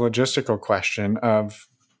have a logistical question of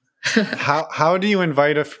how do you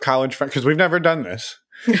invite a college friend? Because we've never done this.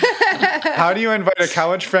 How do you invite a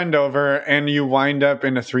college friend over and you wind up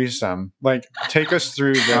in a threesome? Like, take us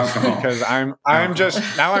through this because I'm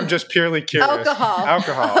just purely curious.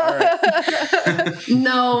 Alcohol. All right.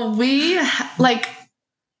 No, we like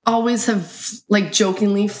always have like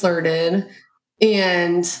jokingly flirted,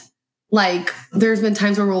 and like there's been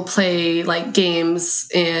times where we'll play like games,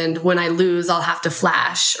 and when I lose, I'll have to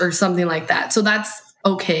flash or something like that. So that's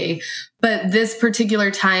okay. But this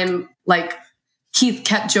particular time, like Keith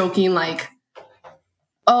kept joking like,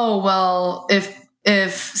 oh, well,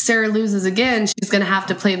 if Sarah loses again, she's going to have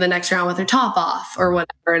to play the next round with her top off or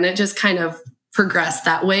whatever. And it just kind of progressed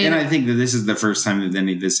that way. And I think that this is the first time that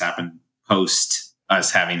any of this happened post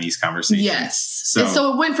us having these conversations. Yes.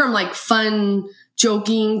 So it went from like fun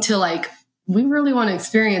joking to like, we really want to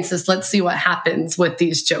experience this. Let's see what happens with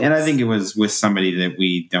these jokes. And I think it was with somebody that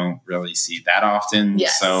we don't really see that often.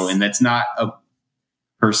 Yes. So, and that's not a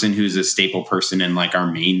person who's a staple person in like our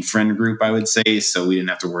main friend group, I would say. So we didn't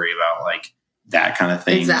have to worry about like that kind of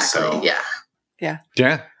thing. Exactly. So,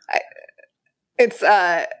 Yeah. It's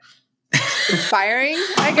inspiring,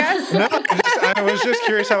 I guess. No, I was just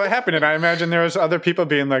curious how it happened. And I imagine there was other people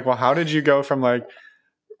being like, well, how did you go from like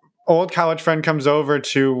old college friend comes over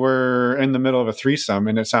to we're in the middle of a threesome?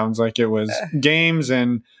 And it sounds like it was games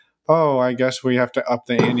and, oh, I guess we have to up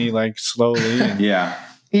the ante like slowly. And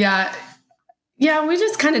Yeah, we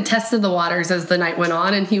just kind of tested the waters as the night went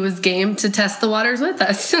on, and he was game to test the waters with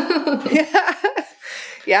us.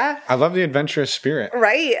 Yeah. I love the adventurous spirit.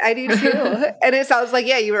 Right. I do too. And it sounds like,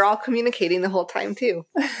 you were all communicating the whole time too.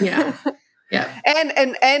 Yeah.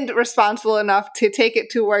 And responsible enough to take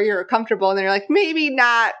it to where you're comfortable. And then you're like, maybe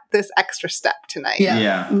not this extra step tonight.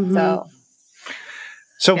 Yeah. Mm-hmm.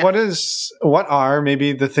 So what are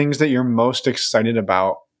maybe the things that you're most excited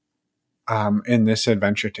about in this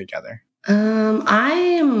adventure together?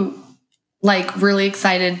 I am like really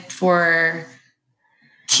excited for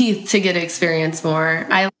Keith to get experience more.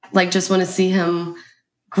 I like just want to see him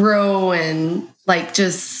grow and like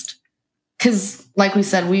just because like we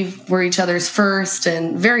said, we're each other's first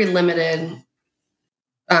and very limited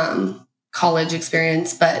college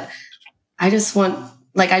experience, but I just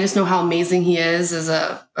know how amazing he is as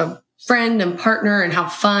a friend and partner and how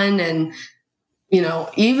fun and,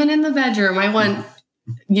 even in the bedroom, I want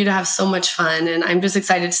you to have so much fun, and I'm just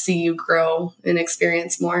excited to see you grow and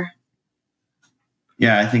experience more.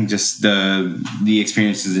 Yeah, I think just the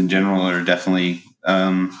experiences in general are definitely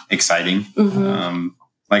exciting. Mm-hmm.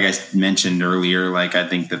 Like I mentioned earlier, like I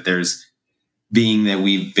think that there's being that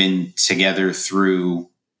we've been together through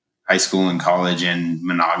high school and college and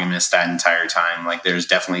monogamous that entire time. Like there's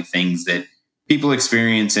definitely things that people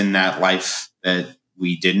experience in that life that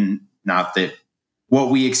we didn't. Not that what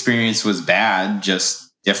we experienced was bad, just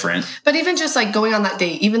different. But even just like going on that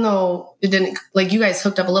date, even though it didn't, like you guys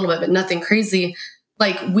hooked up a little bit, but nothing crazy.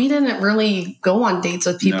 Like we didn't really go on dates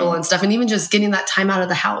with people and stuff. And even just getting that time out of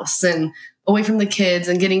the house and away from the kids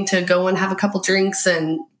and getting to go and have a couple drinks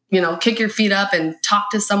and, kick your feet up and talk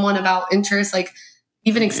to someone about interests, like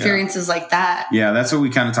even experiences like that. Yeah. That's what we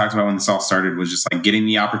kind of talked about when this all started, was just like getting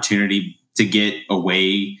the opportunity to get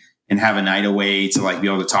away and have a night away to like be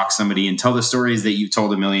able to talk to somebody and tell the stories that you've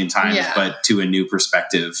told a million times, but to a new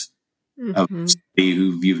perspective of somebody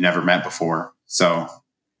who you've never met before. So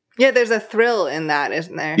yeah, there's a thrill in that,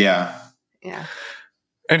 isn't there? Yeah.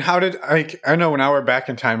 And how did I know now we're back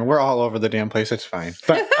in time and we're all over the damn place. It's fine.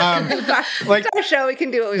 But it's our show. We can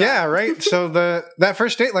do what we want. Yeah, right. So that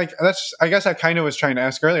first date, like I guess I kind of was trying to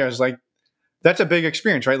ask earlier. I was like, that's a big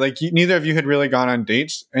experience, right? Like neither of you had really gone on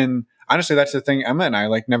dates, and honestly, that's the thing. Emma and I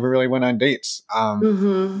like never really went on dates.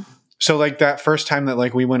 So like that first time that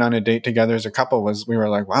like we went on a date together as a couple we were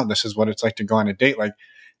like, wow, this is what it's like to go on a date. Like,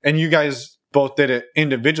 and you guys both did it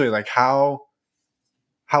individually. Like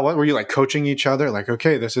what were you like coaching each other? Like,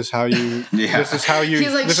 okay, this is how you, this is how you,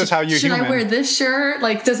 like, this is how you, should I wear this shirt?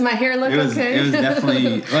 Like, does my hair look okay? It was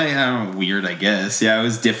definitely like, I don't know, weird, I guess. Yeah. It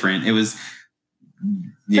was different. It was,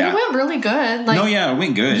 But it went really good. Like, it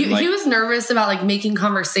went good. He was nervous about like making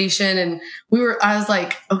conversation, and I was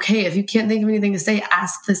like, okay, if you can't think of anything to say,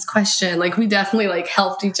 ask this question. Like we definitely like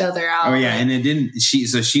helped each other out. Oh yeah. And it didn't,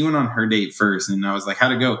 she went on her date first, and I was like,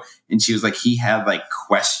 how'd it go? And she was like, he had like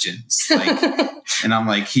questions. Like, and I'm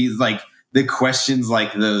like, he's like the questions,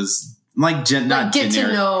 like those, like not get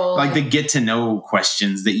generic, to know, like the get to know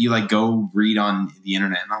questions that you like go read on the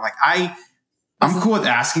internet. And I'm like, I'm cool with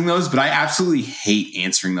asking those, but I absolutely hate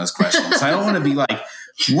answering those questions. So I don't want to be like,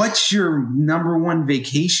 what's your number one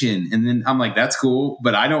vacation? And then I'm like, that's cool,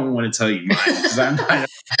 but I don't want to tell you mine because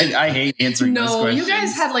I hate answering those questions. No, you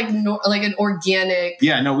guys had like an organic.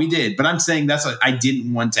 Yeah, no, we did. But I'm saying that's what I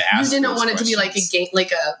didn't want to ask. You didn't want it to be like a game,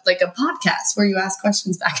 like a podcast where you ask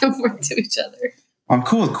questions back and forth to each other. I'm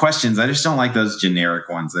cool with questions. I just don't like those generic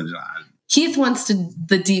ones. Keith wants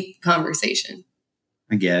the deep conversation,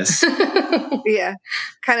 I guess. Yeah.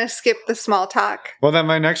 Kind of skip the small talk. Well, then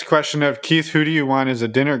my next question of Keith, who do you want as a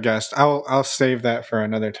dinner guest? I'll save that for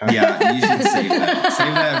another time. Yeah, you should save that.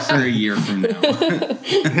 Save that for a year from now.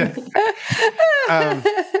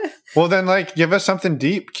 Well, then, like, give us something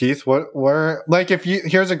deep, Keith.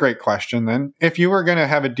 Here's a great question. Then, if you were going to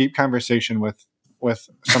have a deep conversation with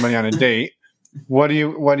somebody on a date, what do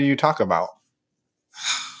you talk about?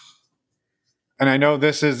 And I know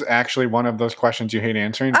this is actually one of those questions you hate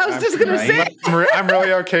answering. I was just going to say. I'm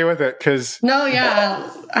really okay with it because. No,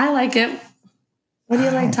 yeah, I like it. What do you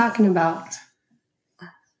like talking about?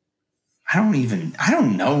 I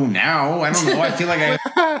don't know now. I don't know. I feel like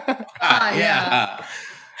Yeah.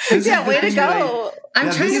 Yeah, way to go. I'm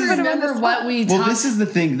trying to remember what we talked. Well, this is the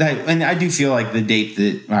thing that, and I do feel like the date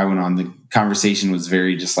that I went on, the conversation was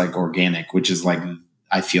very just like organic, which is like,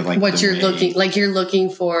 I feel like what you're looking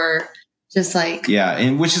for, just like, yeah.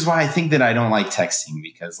 And which is why I think that I don't like texting,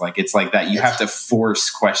 because like, it's like that. You have to force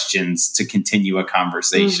questions to continue a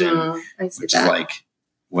conversation, which is like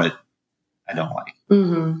what I don't like.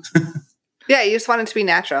 Mm-hmm. Yeah. You just want it to be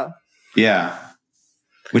natural. Yeah.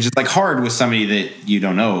 Which is like hard with somebody that you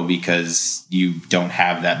don't know because you don't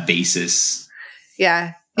have that basis.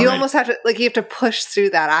 Yeah. You almost have to, like, you have to push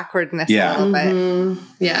through that awkwardness a little bit.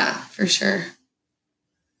 Yeah, for sure.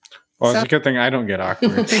 Well, it's a good thing I don't get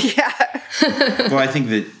awkward. Yeah. Well, I think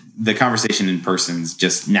that the conversation in person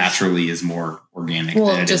just naturally is more organic.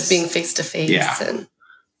 Well, just being face to face. Yeah.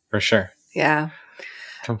 For sure. Yeah.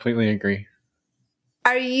 Completely agree.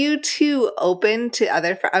 Are you too open to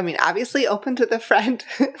other I mean, obviously open to the friend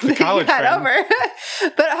The college you had friend. over.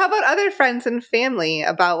 But how about other friends and family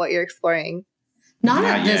about what you're exploring? Not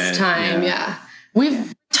at this time, yeah.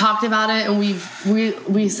 We've talked about it, and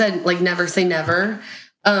we said, like, never say never.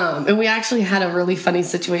 And we actually had a really funny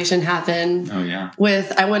situation happen. Oh, yeah.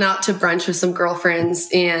 I went out to brunch with some girlfriends,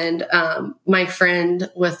 and my friend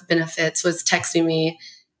with benefits was texting me,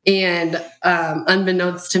 and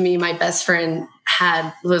unbeknownst to me, my best friend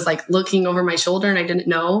was like looking over my shoulder, and I didn't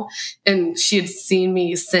know. And she had seen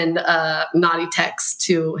me send a naughty text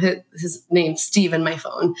to his name, Steve, in my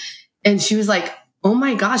phone. And she was like, "Oh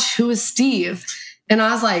my gosh, who is Steve?" And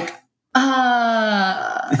I was like,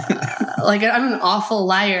 like, I'm an awful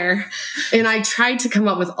liar. And I tried to come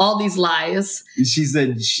up with all these lies. She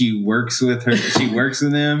said she works with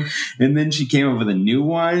him. And then she came up with a new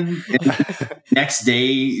one. And next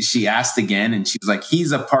day she asked again, and she was like,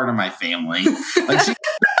 "He's a part of my family." Like, she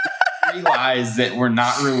realized that we're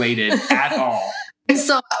not related at all. And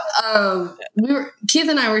so Keith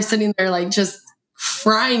and I were sitting there like just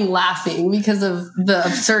crying laughing because of the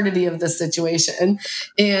absurdity of this situation.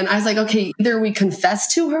 And I was like, okay, either we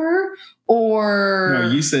confess to her or... No,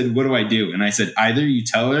 you said, "What do I do?" And I said, either you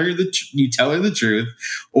tell her the truth,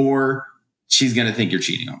 or she's going to think you're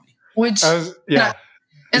cheating on me. Which... I was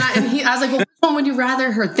like, well, which one would you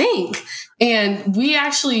rather her think? And we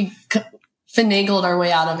actually finagled our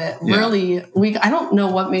way out of it. Yeah. Really, I don't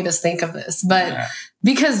know what made us think of this, but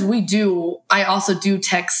because I also do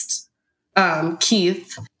text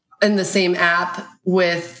Keith in the same app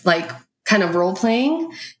with like kind of role playing.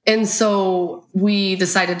 And so we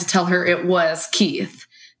decided to tell her it was Keith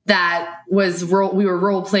that was we were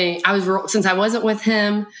role playing. Since I wasn't with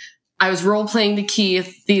him, I was role playing to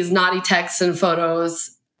Keith these naughty texts and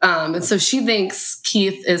photos. And so she thinks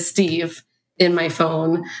Keith is Steve in my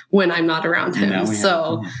phone when I'm not around him.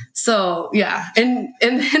 So yeah. And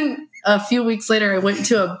then a few weeks later, I went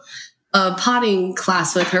to a potting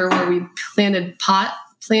class with her where we planted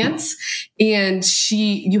plants, and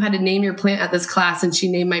you had to name your plant at this class, and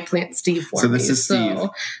she named my plant Steve for me. So this is Steve.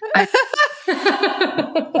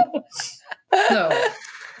 So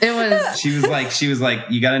it was. She was like,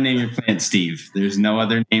 "You got to name your plant Steve. There's no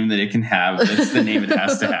other name that it can have. That's the name it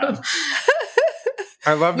has to have."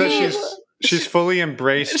 I love that she's fully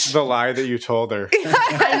embraced the lie that you told her.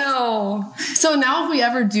 I know. So now if we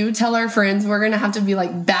ever do tell our friends, we're going to have to be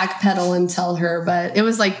like backpedal and tell her. But it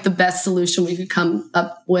was like the best solution we could come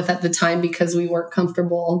up with at the time because we weren't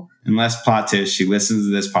comfortable. Unless plot twist, she listens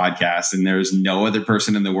to this podcast and there's no other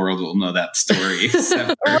person in the world who will know that story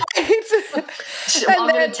except her. Right. I'll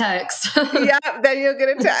get a text. Yeah, then you'll get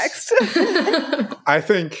a text. I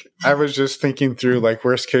think I was just thinking through like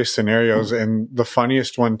worst case scenarios, and the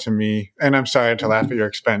funniest one to me, and I'm sorry to laugh at your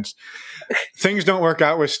expense, things don't work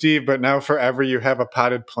out with Steve, but now forever you have a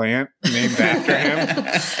potted plant named after him.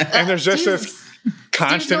 And there's just this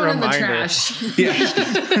constant reminder.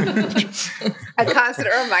 A constant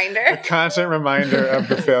reminder. A constant reminder of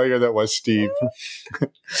the failure that was Steve.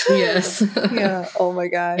 Yes. Yeah. Oh my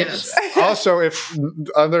gosh. Yes. Also, if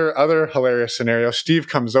other hilarious scenario, Steve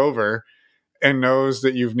comes over and knows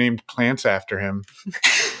that you've named plants after him.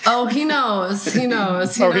 Oh, he knows. He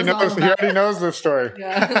knows. He already knows this story.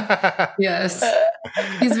 Yeah. Yes.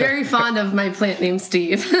 He's very fond of my plant named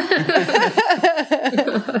Steve.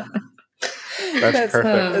 That's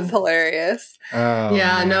perfect. That's hilarious. Oh,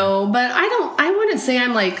 yeah, man. No, but I wouldn't say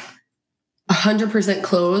I'm like 100%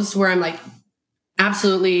 closed where I'm like,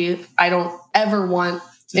 absolutely, I don't ever want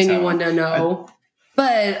anyone to know.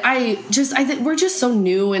 But I think we're just so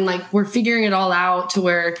new and like we're figuring it all out to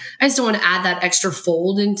where I just don't want to add that extra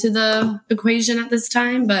fold into the equation at this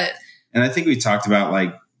time. And I think we talked about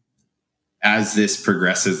like as this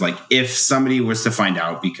progresses, like if somebody was to find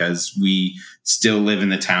out, because we still live in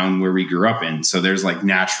the town where we grew up in, so there's like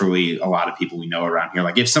naturally a lot of people we know around here.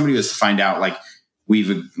 Like if somebody was to find out, like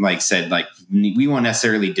we've like said, like we won't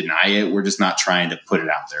necessarily deny it. We're just not trying to put it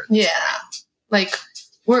out there. Yeah. Like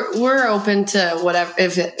we're open to whatever.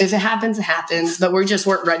 If it happens, it happens. But we just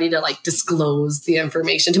weren't ready to like disclose the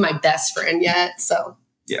information to my best friend yet. So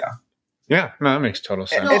yeah. Yeah. No, that makes total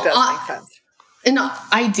sense. It does make sense. And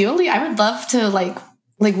ideally, I would love to like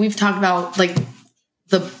we've talked about like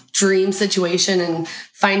the dream situation and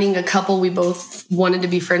finding a couple we both wanted to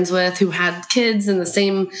be friends with who had kids in the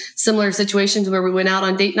similar situations where we went out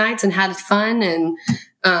on date nights and had fun, and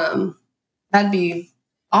that'd be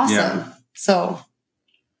awesome. Yeah. So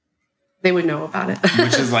they would know about it.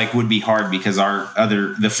 Which is like would be hard because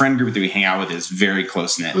the friend group that we hang out with is very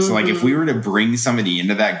close knit. Mm-hmm. So like if we were to bring somebody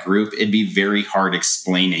into that group, it'd be very hard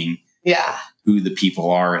explaining who the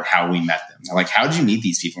people are and how we met them. They're like, how'd you meet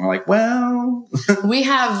these people? And we're like, well,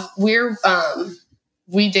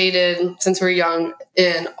 we dated since we were young,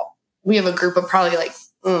 and we have a group of probably like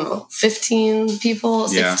 15 people,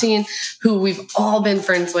 16 who we've all been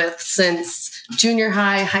friends with since junior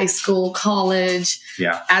high school, college.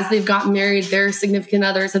 Yeah. As they've gotten married, their significant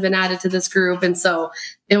others have been added to this group. And so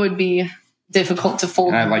it would be difficult to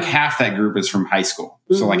fold. And like half that group is from high school.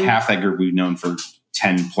 Mm-hmm. So like half that group we've known for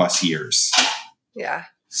 10 plus years. Yeah.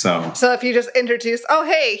 So if you just introduce, oh,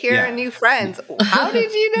 hey, here are new friends. How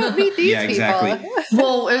did you meet these people? Exactly.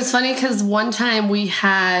 Well, it was funny because one time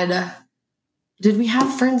did we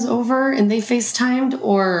have friends over and they FaceTimed,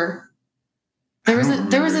 or there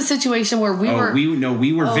was a situation where we were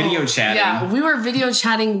video chatting. Yeah, we were video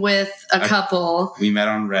chatting with a couple. We met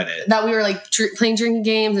on Reddit. That we were like playing drinking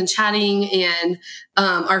games and chatting, and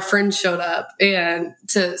our friend showed up and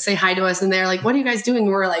to say hi to us, and they're like, "What are you guys doing?"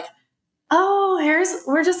 And we're like, "Oh,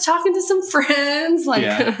 we're just talking to some friends." Like,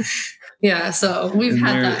 yeah. So we've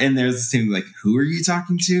had that. And there's this thing like, "Who are you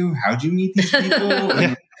talking to? How'd you meet these people?"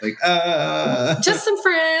 And like, just some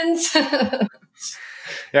friends.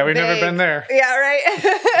 Yeah, we've never been there. Yeah, right.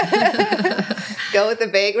 Go with the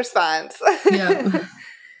vague response. Yeah.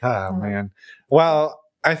 Oh, man. Well,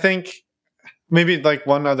 I think maybe like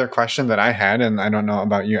one other question that I had, and I don't know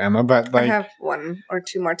about you, Emma, but like I have one or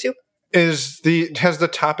two more too. Has the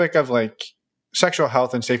topic of like sexual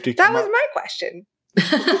health and safety come up? That was my question.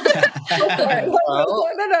 No,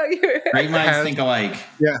 great minds think alike.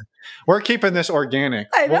 Yeah. We're keeping this organic.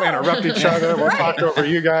 We'll interrupt each other. We'll talk over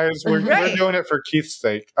you guys. We're doing it for Keith's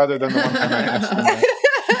sake, other than the one time I asked him.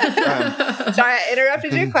 Sorry, I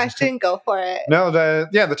interrupted your question. Go for it. No,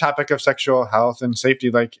 the topic of sexual health and safety,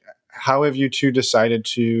 like how have you two decided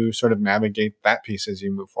to sort of navigate that piece as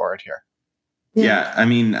you move forward here? Yeah, I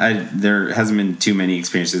mean, there hasn't been too many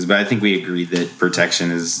experiences, but I think we agree that protection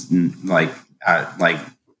is like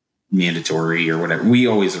mandatory or whatever. We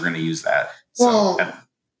always are going to use that. Well,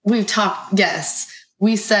 we've talked. Yes,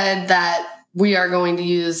 we said that we are going to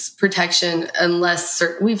use protection unless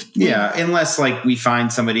unless like we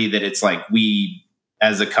find somebody that it's like we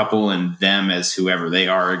as a couple and them as whoever they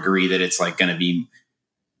are agree that it's like going to be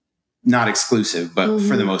not exclusive, but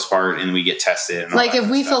for the most part, and we get tested. And like if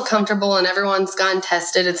we feel comfortable and everyone's gotten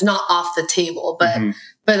tested, it's not off the table.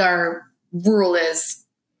 But our rule is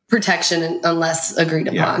protection unless agreed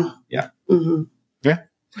upon. Yeah. Mm-hmm. Yeah.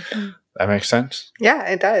 That makes sense. Yeah,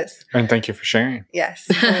 it does. And thank you for sharing. Yes.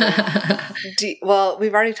 Well,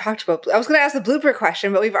 we've already talked about. I was going to ask the blooper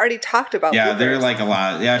question, but we've already talked about. Yeah, bloopers. They're like a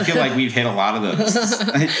lot. Yeah, I feel like we've hit a lot of those.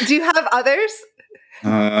 Do you have others?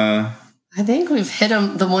 I think we've hit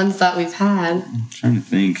them, the ones that we've had. I'm trying to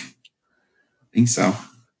think. I think so.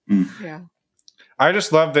 Yeah. I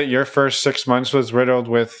just love that your first 6 months was riddled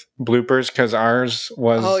with bloopers because ours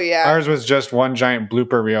was just one giant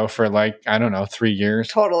blooper reel for like, I don't know, 3 years.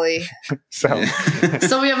 Totally. So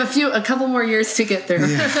we have a couple more years to get there.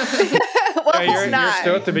 Yeah. Well, you're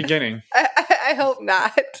still at the beginning. I hope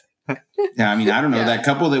not. Yeah, I mean, I don't know. Yeah. That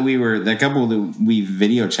couple that we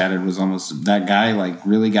video chatted was almost, that guy like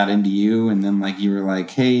really got into you, and then like you were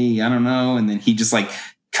like, hey, I don't know, and then he just like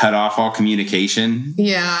cut off all communication.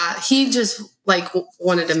 Yeah, he just like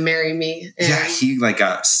wanted to marry me. Yeah, he like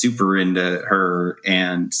got super into her,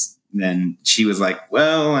 and then she was like,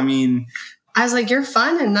 well, I mean, I was like, you're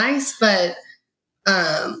fun and nice, but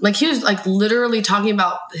like he was like literally talking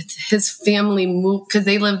about his family move because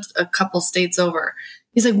they lived a couple states over.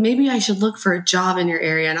 He's like, maybe I should look for a job in your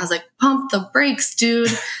area. And I was like, pump the brakes, dude.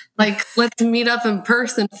 Like, let's meet up in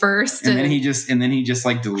person first. And then he just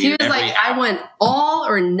like deleted. He was like, I went all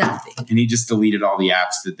or nothing. And he just deleted all the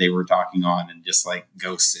apps that they were talking on and just like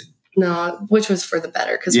ghosted. No, which was for the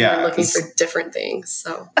better because we were looking for different things.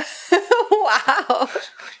 So Wow.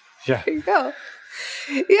 Yeah. There you go.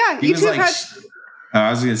 Yeah. He You was two like, have had. I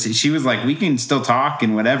was gonna say, she was like, we can still talk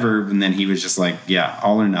and whatever, and then he was just like, yeah,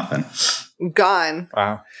 all or nothing. Gone.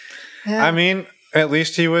 Wow. Yeah. I mean, at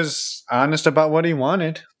least he was honest about what he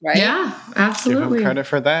wanted. Right? Yeah, Give absolutely. him credit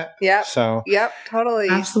for that. Yep. So, Yep, totally.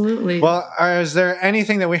 Absolutely. well, is there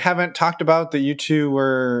anything that we haven't talked about that you two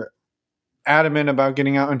were adamant about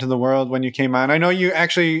getting out into the world when you came on? I know you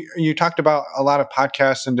talked about a lot of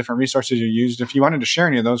podcasts and different resources you used. If you wanted to share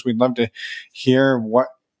any of those, we'd love to hear what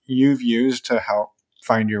you've used to help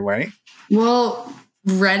find your way. Well,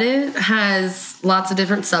 Reddit has lots of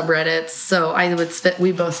different subreddits. So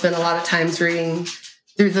we both spend a lot of times reading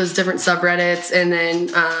through those different subreddits. And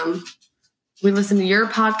then we listen to your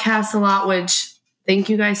podcast a lot, which thank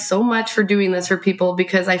you guys so much for doing this for people,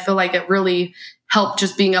 because I feel like it really helped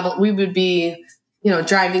just being able, we would be,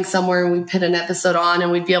 driving somewhere and we'd put an episode on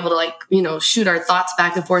and we'd be able to shoot our thoughts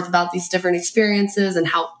back and forth about these different experiences and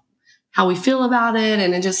how we feel about it.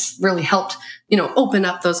 And it just really helped, open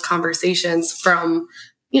up those conversations from,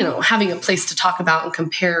 having a place to talk about and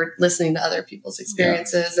compare listening to other people's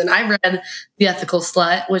experiences. Yeah. And I read The Ethical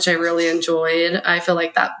Slut, which I really enjoyed. I feel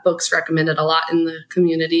like that book's recommended a lot in the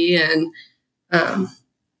community. And I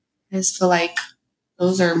just feel like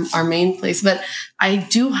those are our main place. But I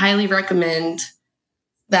do highly recommend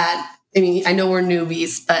that. I mean, I know we're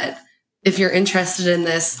newbies, but if you're interested in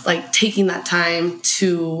this, like taking that time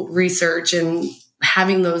to research and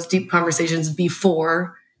having those deep conversations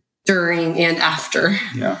before, during, and after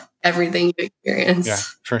everything you experience. Yeah,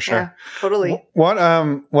 for sure. Yeah, totally. What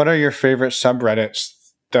are your favorite subreddits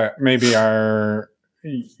that maybe are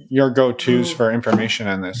your go-tos for information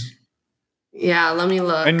on this? Yeah, let me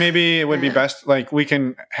look. And maybe it would be best, like, we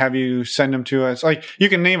can have you send them to us. Like, you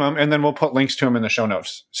can name them, and then we'll put links to them in the show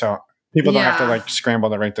notes. So people don't have to, like,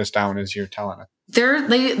 scramble to write this down as you're telling us.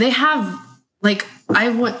 They have, like,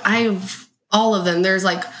 I've all of them. There's,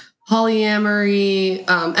 like, polyamory,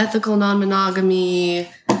 ethical non-monogamy.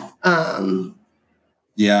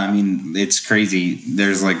 Yeah, I mean, it's crazy.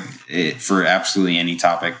 There's, like, for absolutely any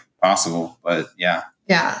topic possible, but yeah.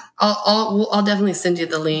 Yeah, I'll definitely send you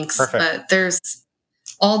the links. Perfect. But there's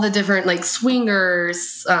all the different, like,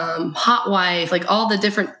 swingers, hot wife, like all the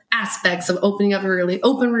different aspects of opening up a really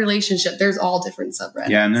open relationship. There's all different subreddits.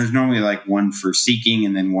 Yeah, and there's normally like one for seeking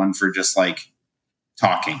and then one for just like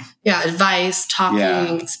talking. Yeah, advice,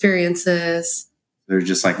 talking, experiences. There's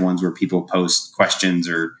just like ones where people post questions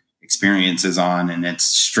or experiences on, and it's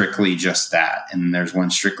strictly just that. And there's one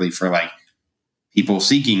strictly for like people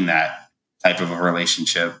seeking that type of a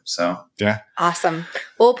relationship. So yeah, awesome.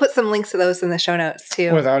 We'll put some links to those in the show notes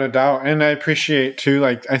too, without a doubt. And I appreciate too,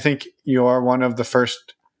 like, I think you're one of the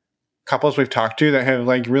first couples we've talked to that have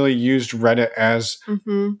like really used Reddit as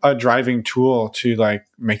a driving tool to like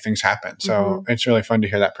make things happen. So it's really fun to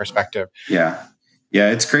hear that perspective. Yeah,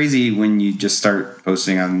 it's crazy when you just start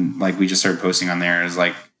posting on, like, we just started posting on there as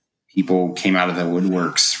like people came out of the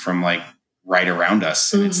woodworks from like right around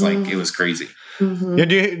us, and it's like, it was crazy. Yeah,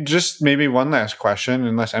 do you, just maybe one last question,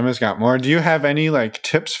 unless Emma's got more. Do you have any like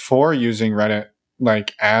tips for using Reddit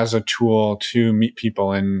like as a tool to meet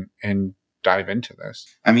people and dive into this?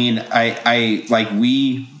 I mean, I like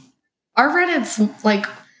our Reddit's like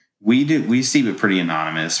we see it pretty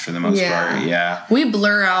anonymous for the most part. Yeah, we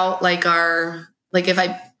blur out like if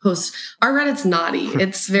I post, our Reddit's naughty.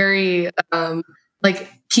 It's very like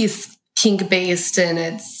kink based, and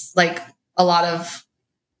it's like a lot of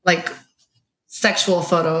like sexual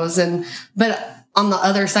photos, but on the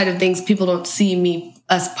other side of things, people don't see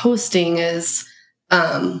us posting is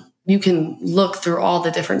you can look through all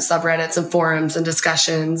the different subreddits and forums and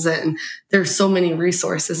discussions, and there's so many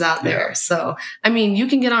resources out there. So, I mean, you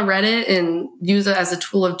can get on Reddit and use it as a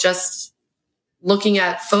tool of just looking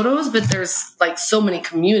at photos, but there's like so many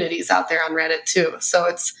communities out there on Reddit too. So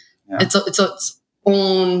it's its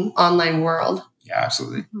own online world. Yeah,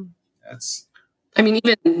 absolutely. I mean,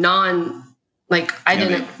 even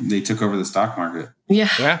they took over the stock market.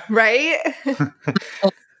 Yeah. Right?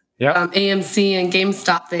 Yeah. AMC and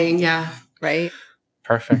GameStop thing. Yeah. Right.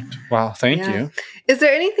 Perfect. Well, thank you. Is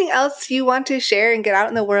there anything else you want to share and get out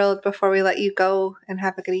in the world before we let you go and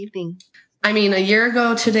have a good evening? I mean, a year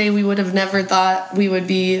ago today, we would have never thought we would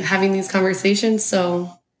be having these conversations.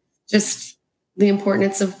 So just the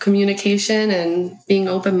importance of communication and being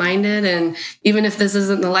open-minded. And even if this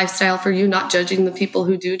isn't the lifestyle for you, not judging the people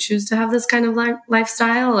who do choose to have this kind of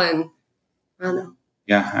lifestyle. And I don't know.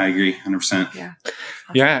 Yeah, I agree 100%. Yeah.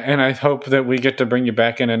 Yeah. And I hope that we get to bring you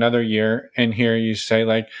back in another year and hear you say,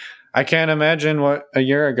 like, I can't imagine what a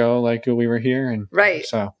year ago, like, we were here. And right.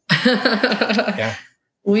 So, yeah.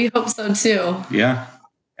 We hope so too. Yeah.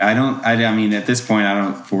 I mean, at this point, I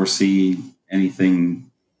don't foresee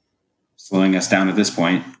anything slowing us down at this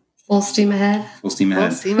point. Full steam ahead. Full steam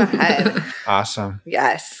ahead. Full steam ahead. Awesome.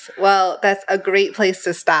 Yes. Well, that's a great place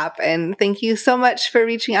to stop. And thank you so much for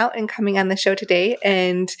reaching out and coming on the show today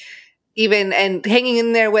and hanging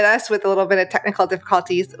in there with us with a little bit of technical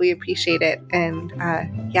difficulties. We appreciate it. And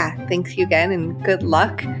thanks you again and good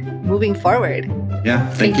luck moving forward. Yeah.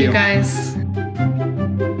 Thank you guys.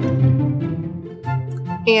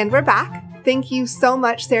 And we're back. Thank you so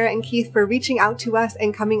much, Sarah and Keith, for reaching out to us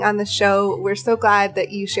and coming on the show. We're so glad that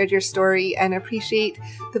you shared your story and appreciate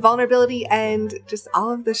the vulnerability and just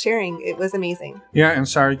all of the sharing. It was amazing. Yeah, and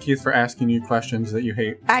sorry, Keith, for asking you questions that you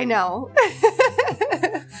hate. I know.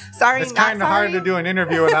 Sorry, it's kind of hard to do an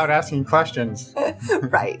interview without asking questions.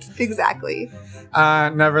 Right, exactly.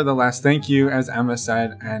 Nevertheless, thank you, as Emma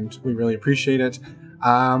said, and we really appreciate it.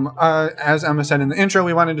 As Emma said in the intro,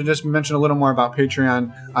 we wanted to just mention a little more about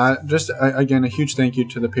Patreon. Again, a huge thank you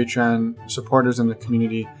to the Patreon supporters in the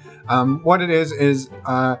community. What it is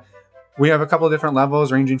we have a couple of different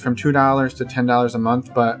levels ranging from $2 to $10 a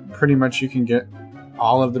month, but pretty much you can get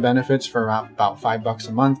all of the benefits for about $5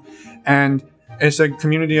 a month. And it's a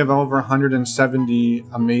community of over 170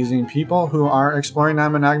 amazing people who are exploring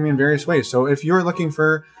non-monogamy in various ways. So if you're looking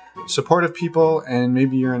for supportive people and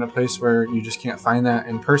maybe you're in a place where you just can't find that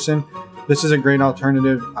in person, this is a great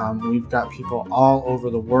alternative. We've got people all over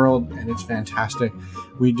the world and it's fantastic.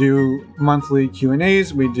 We do monthly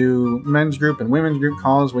Q&As, we do men's group and women's group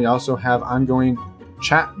calls. We also have ongoing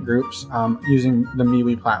chat groups using the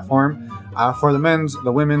MeWe platform for the men's,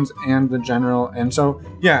 the women's, and the general. And so,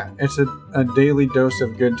 yeah, it's a daily dose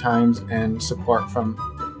of good times and support from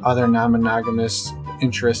other non-monogamous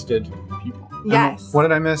interested people. Yes. What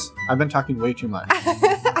did I miss? I've been talking way too much.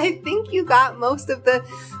 I think you got most of the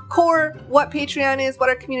core, what Patreon is, what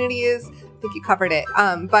our community is. I think you covered it.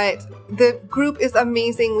 But the group is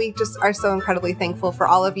amazing. We just are so incredibly thankful for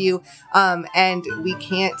all of you. And we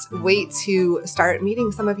can't wait to start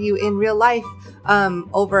meeting some of you in real life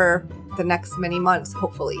over the next many months,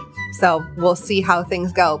 hopefully. So we'll see how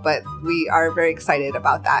things go, but we are very excited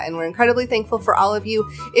about that. And we're incredibly thankful for all of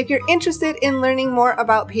you. If you're interested in learning more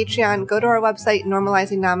about Patreon, go to our website,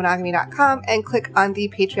 normalizingnonmonogamy.com, and click on the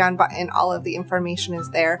Patreon button. All of the information is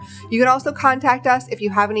there. You can also contact us if you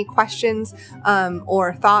have any questions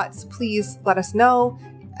or thoughts. Please let us know.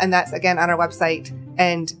 And that's, again, on our website.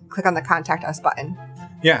 And click on the Contact Us button.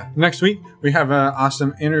 Yeah. Next week, we have an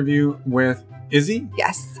awesome interview with Izzy.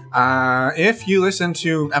 Yes. If you listen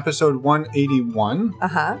to episode 181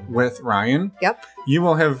 with Ryan, yep, you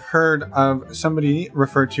will have heard of somebody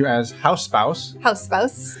referred to as house spouse. House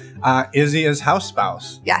spouse. Izzy is house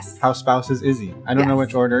spouse. Yes. House spouse is Izzy. I don't know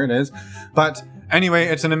which order it is, but anyway,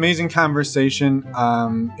 it's an amazing conversation.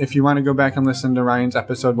 If you want to go back and listen to Ryan's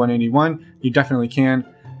episode 181, you definitely can.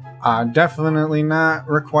 Definitely not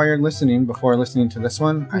required listening before listening to this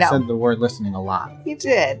one. I said the word listening a lot. You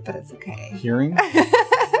did, but it's okay. Hearing?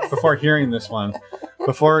 Before hearing this one.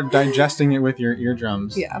 Before digesting it with your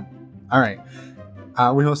eardrums. Yeah. All right.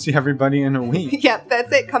 We will see everybody in a week. Yep,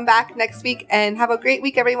 that's it. Come back next week and have a great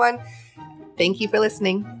week, everyone. Thank you for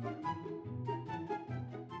listening.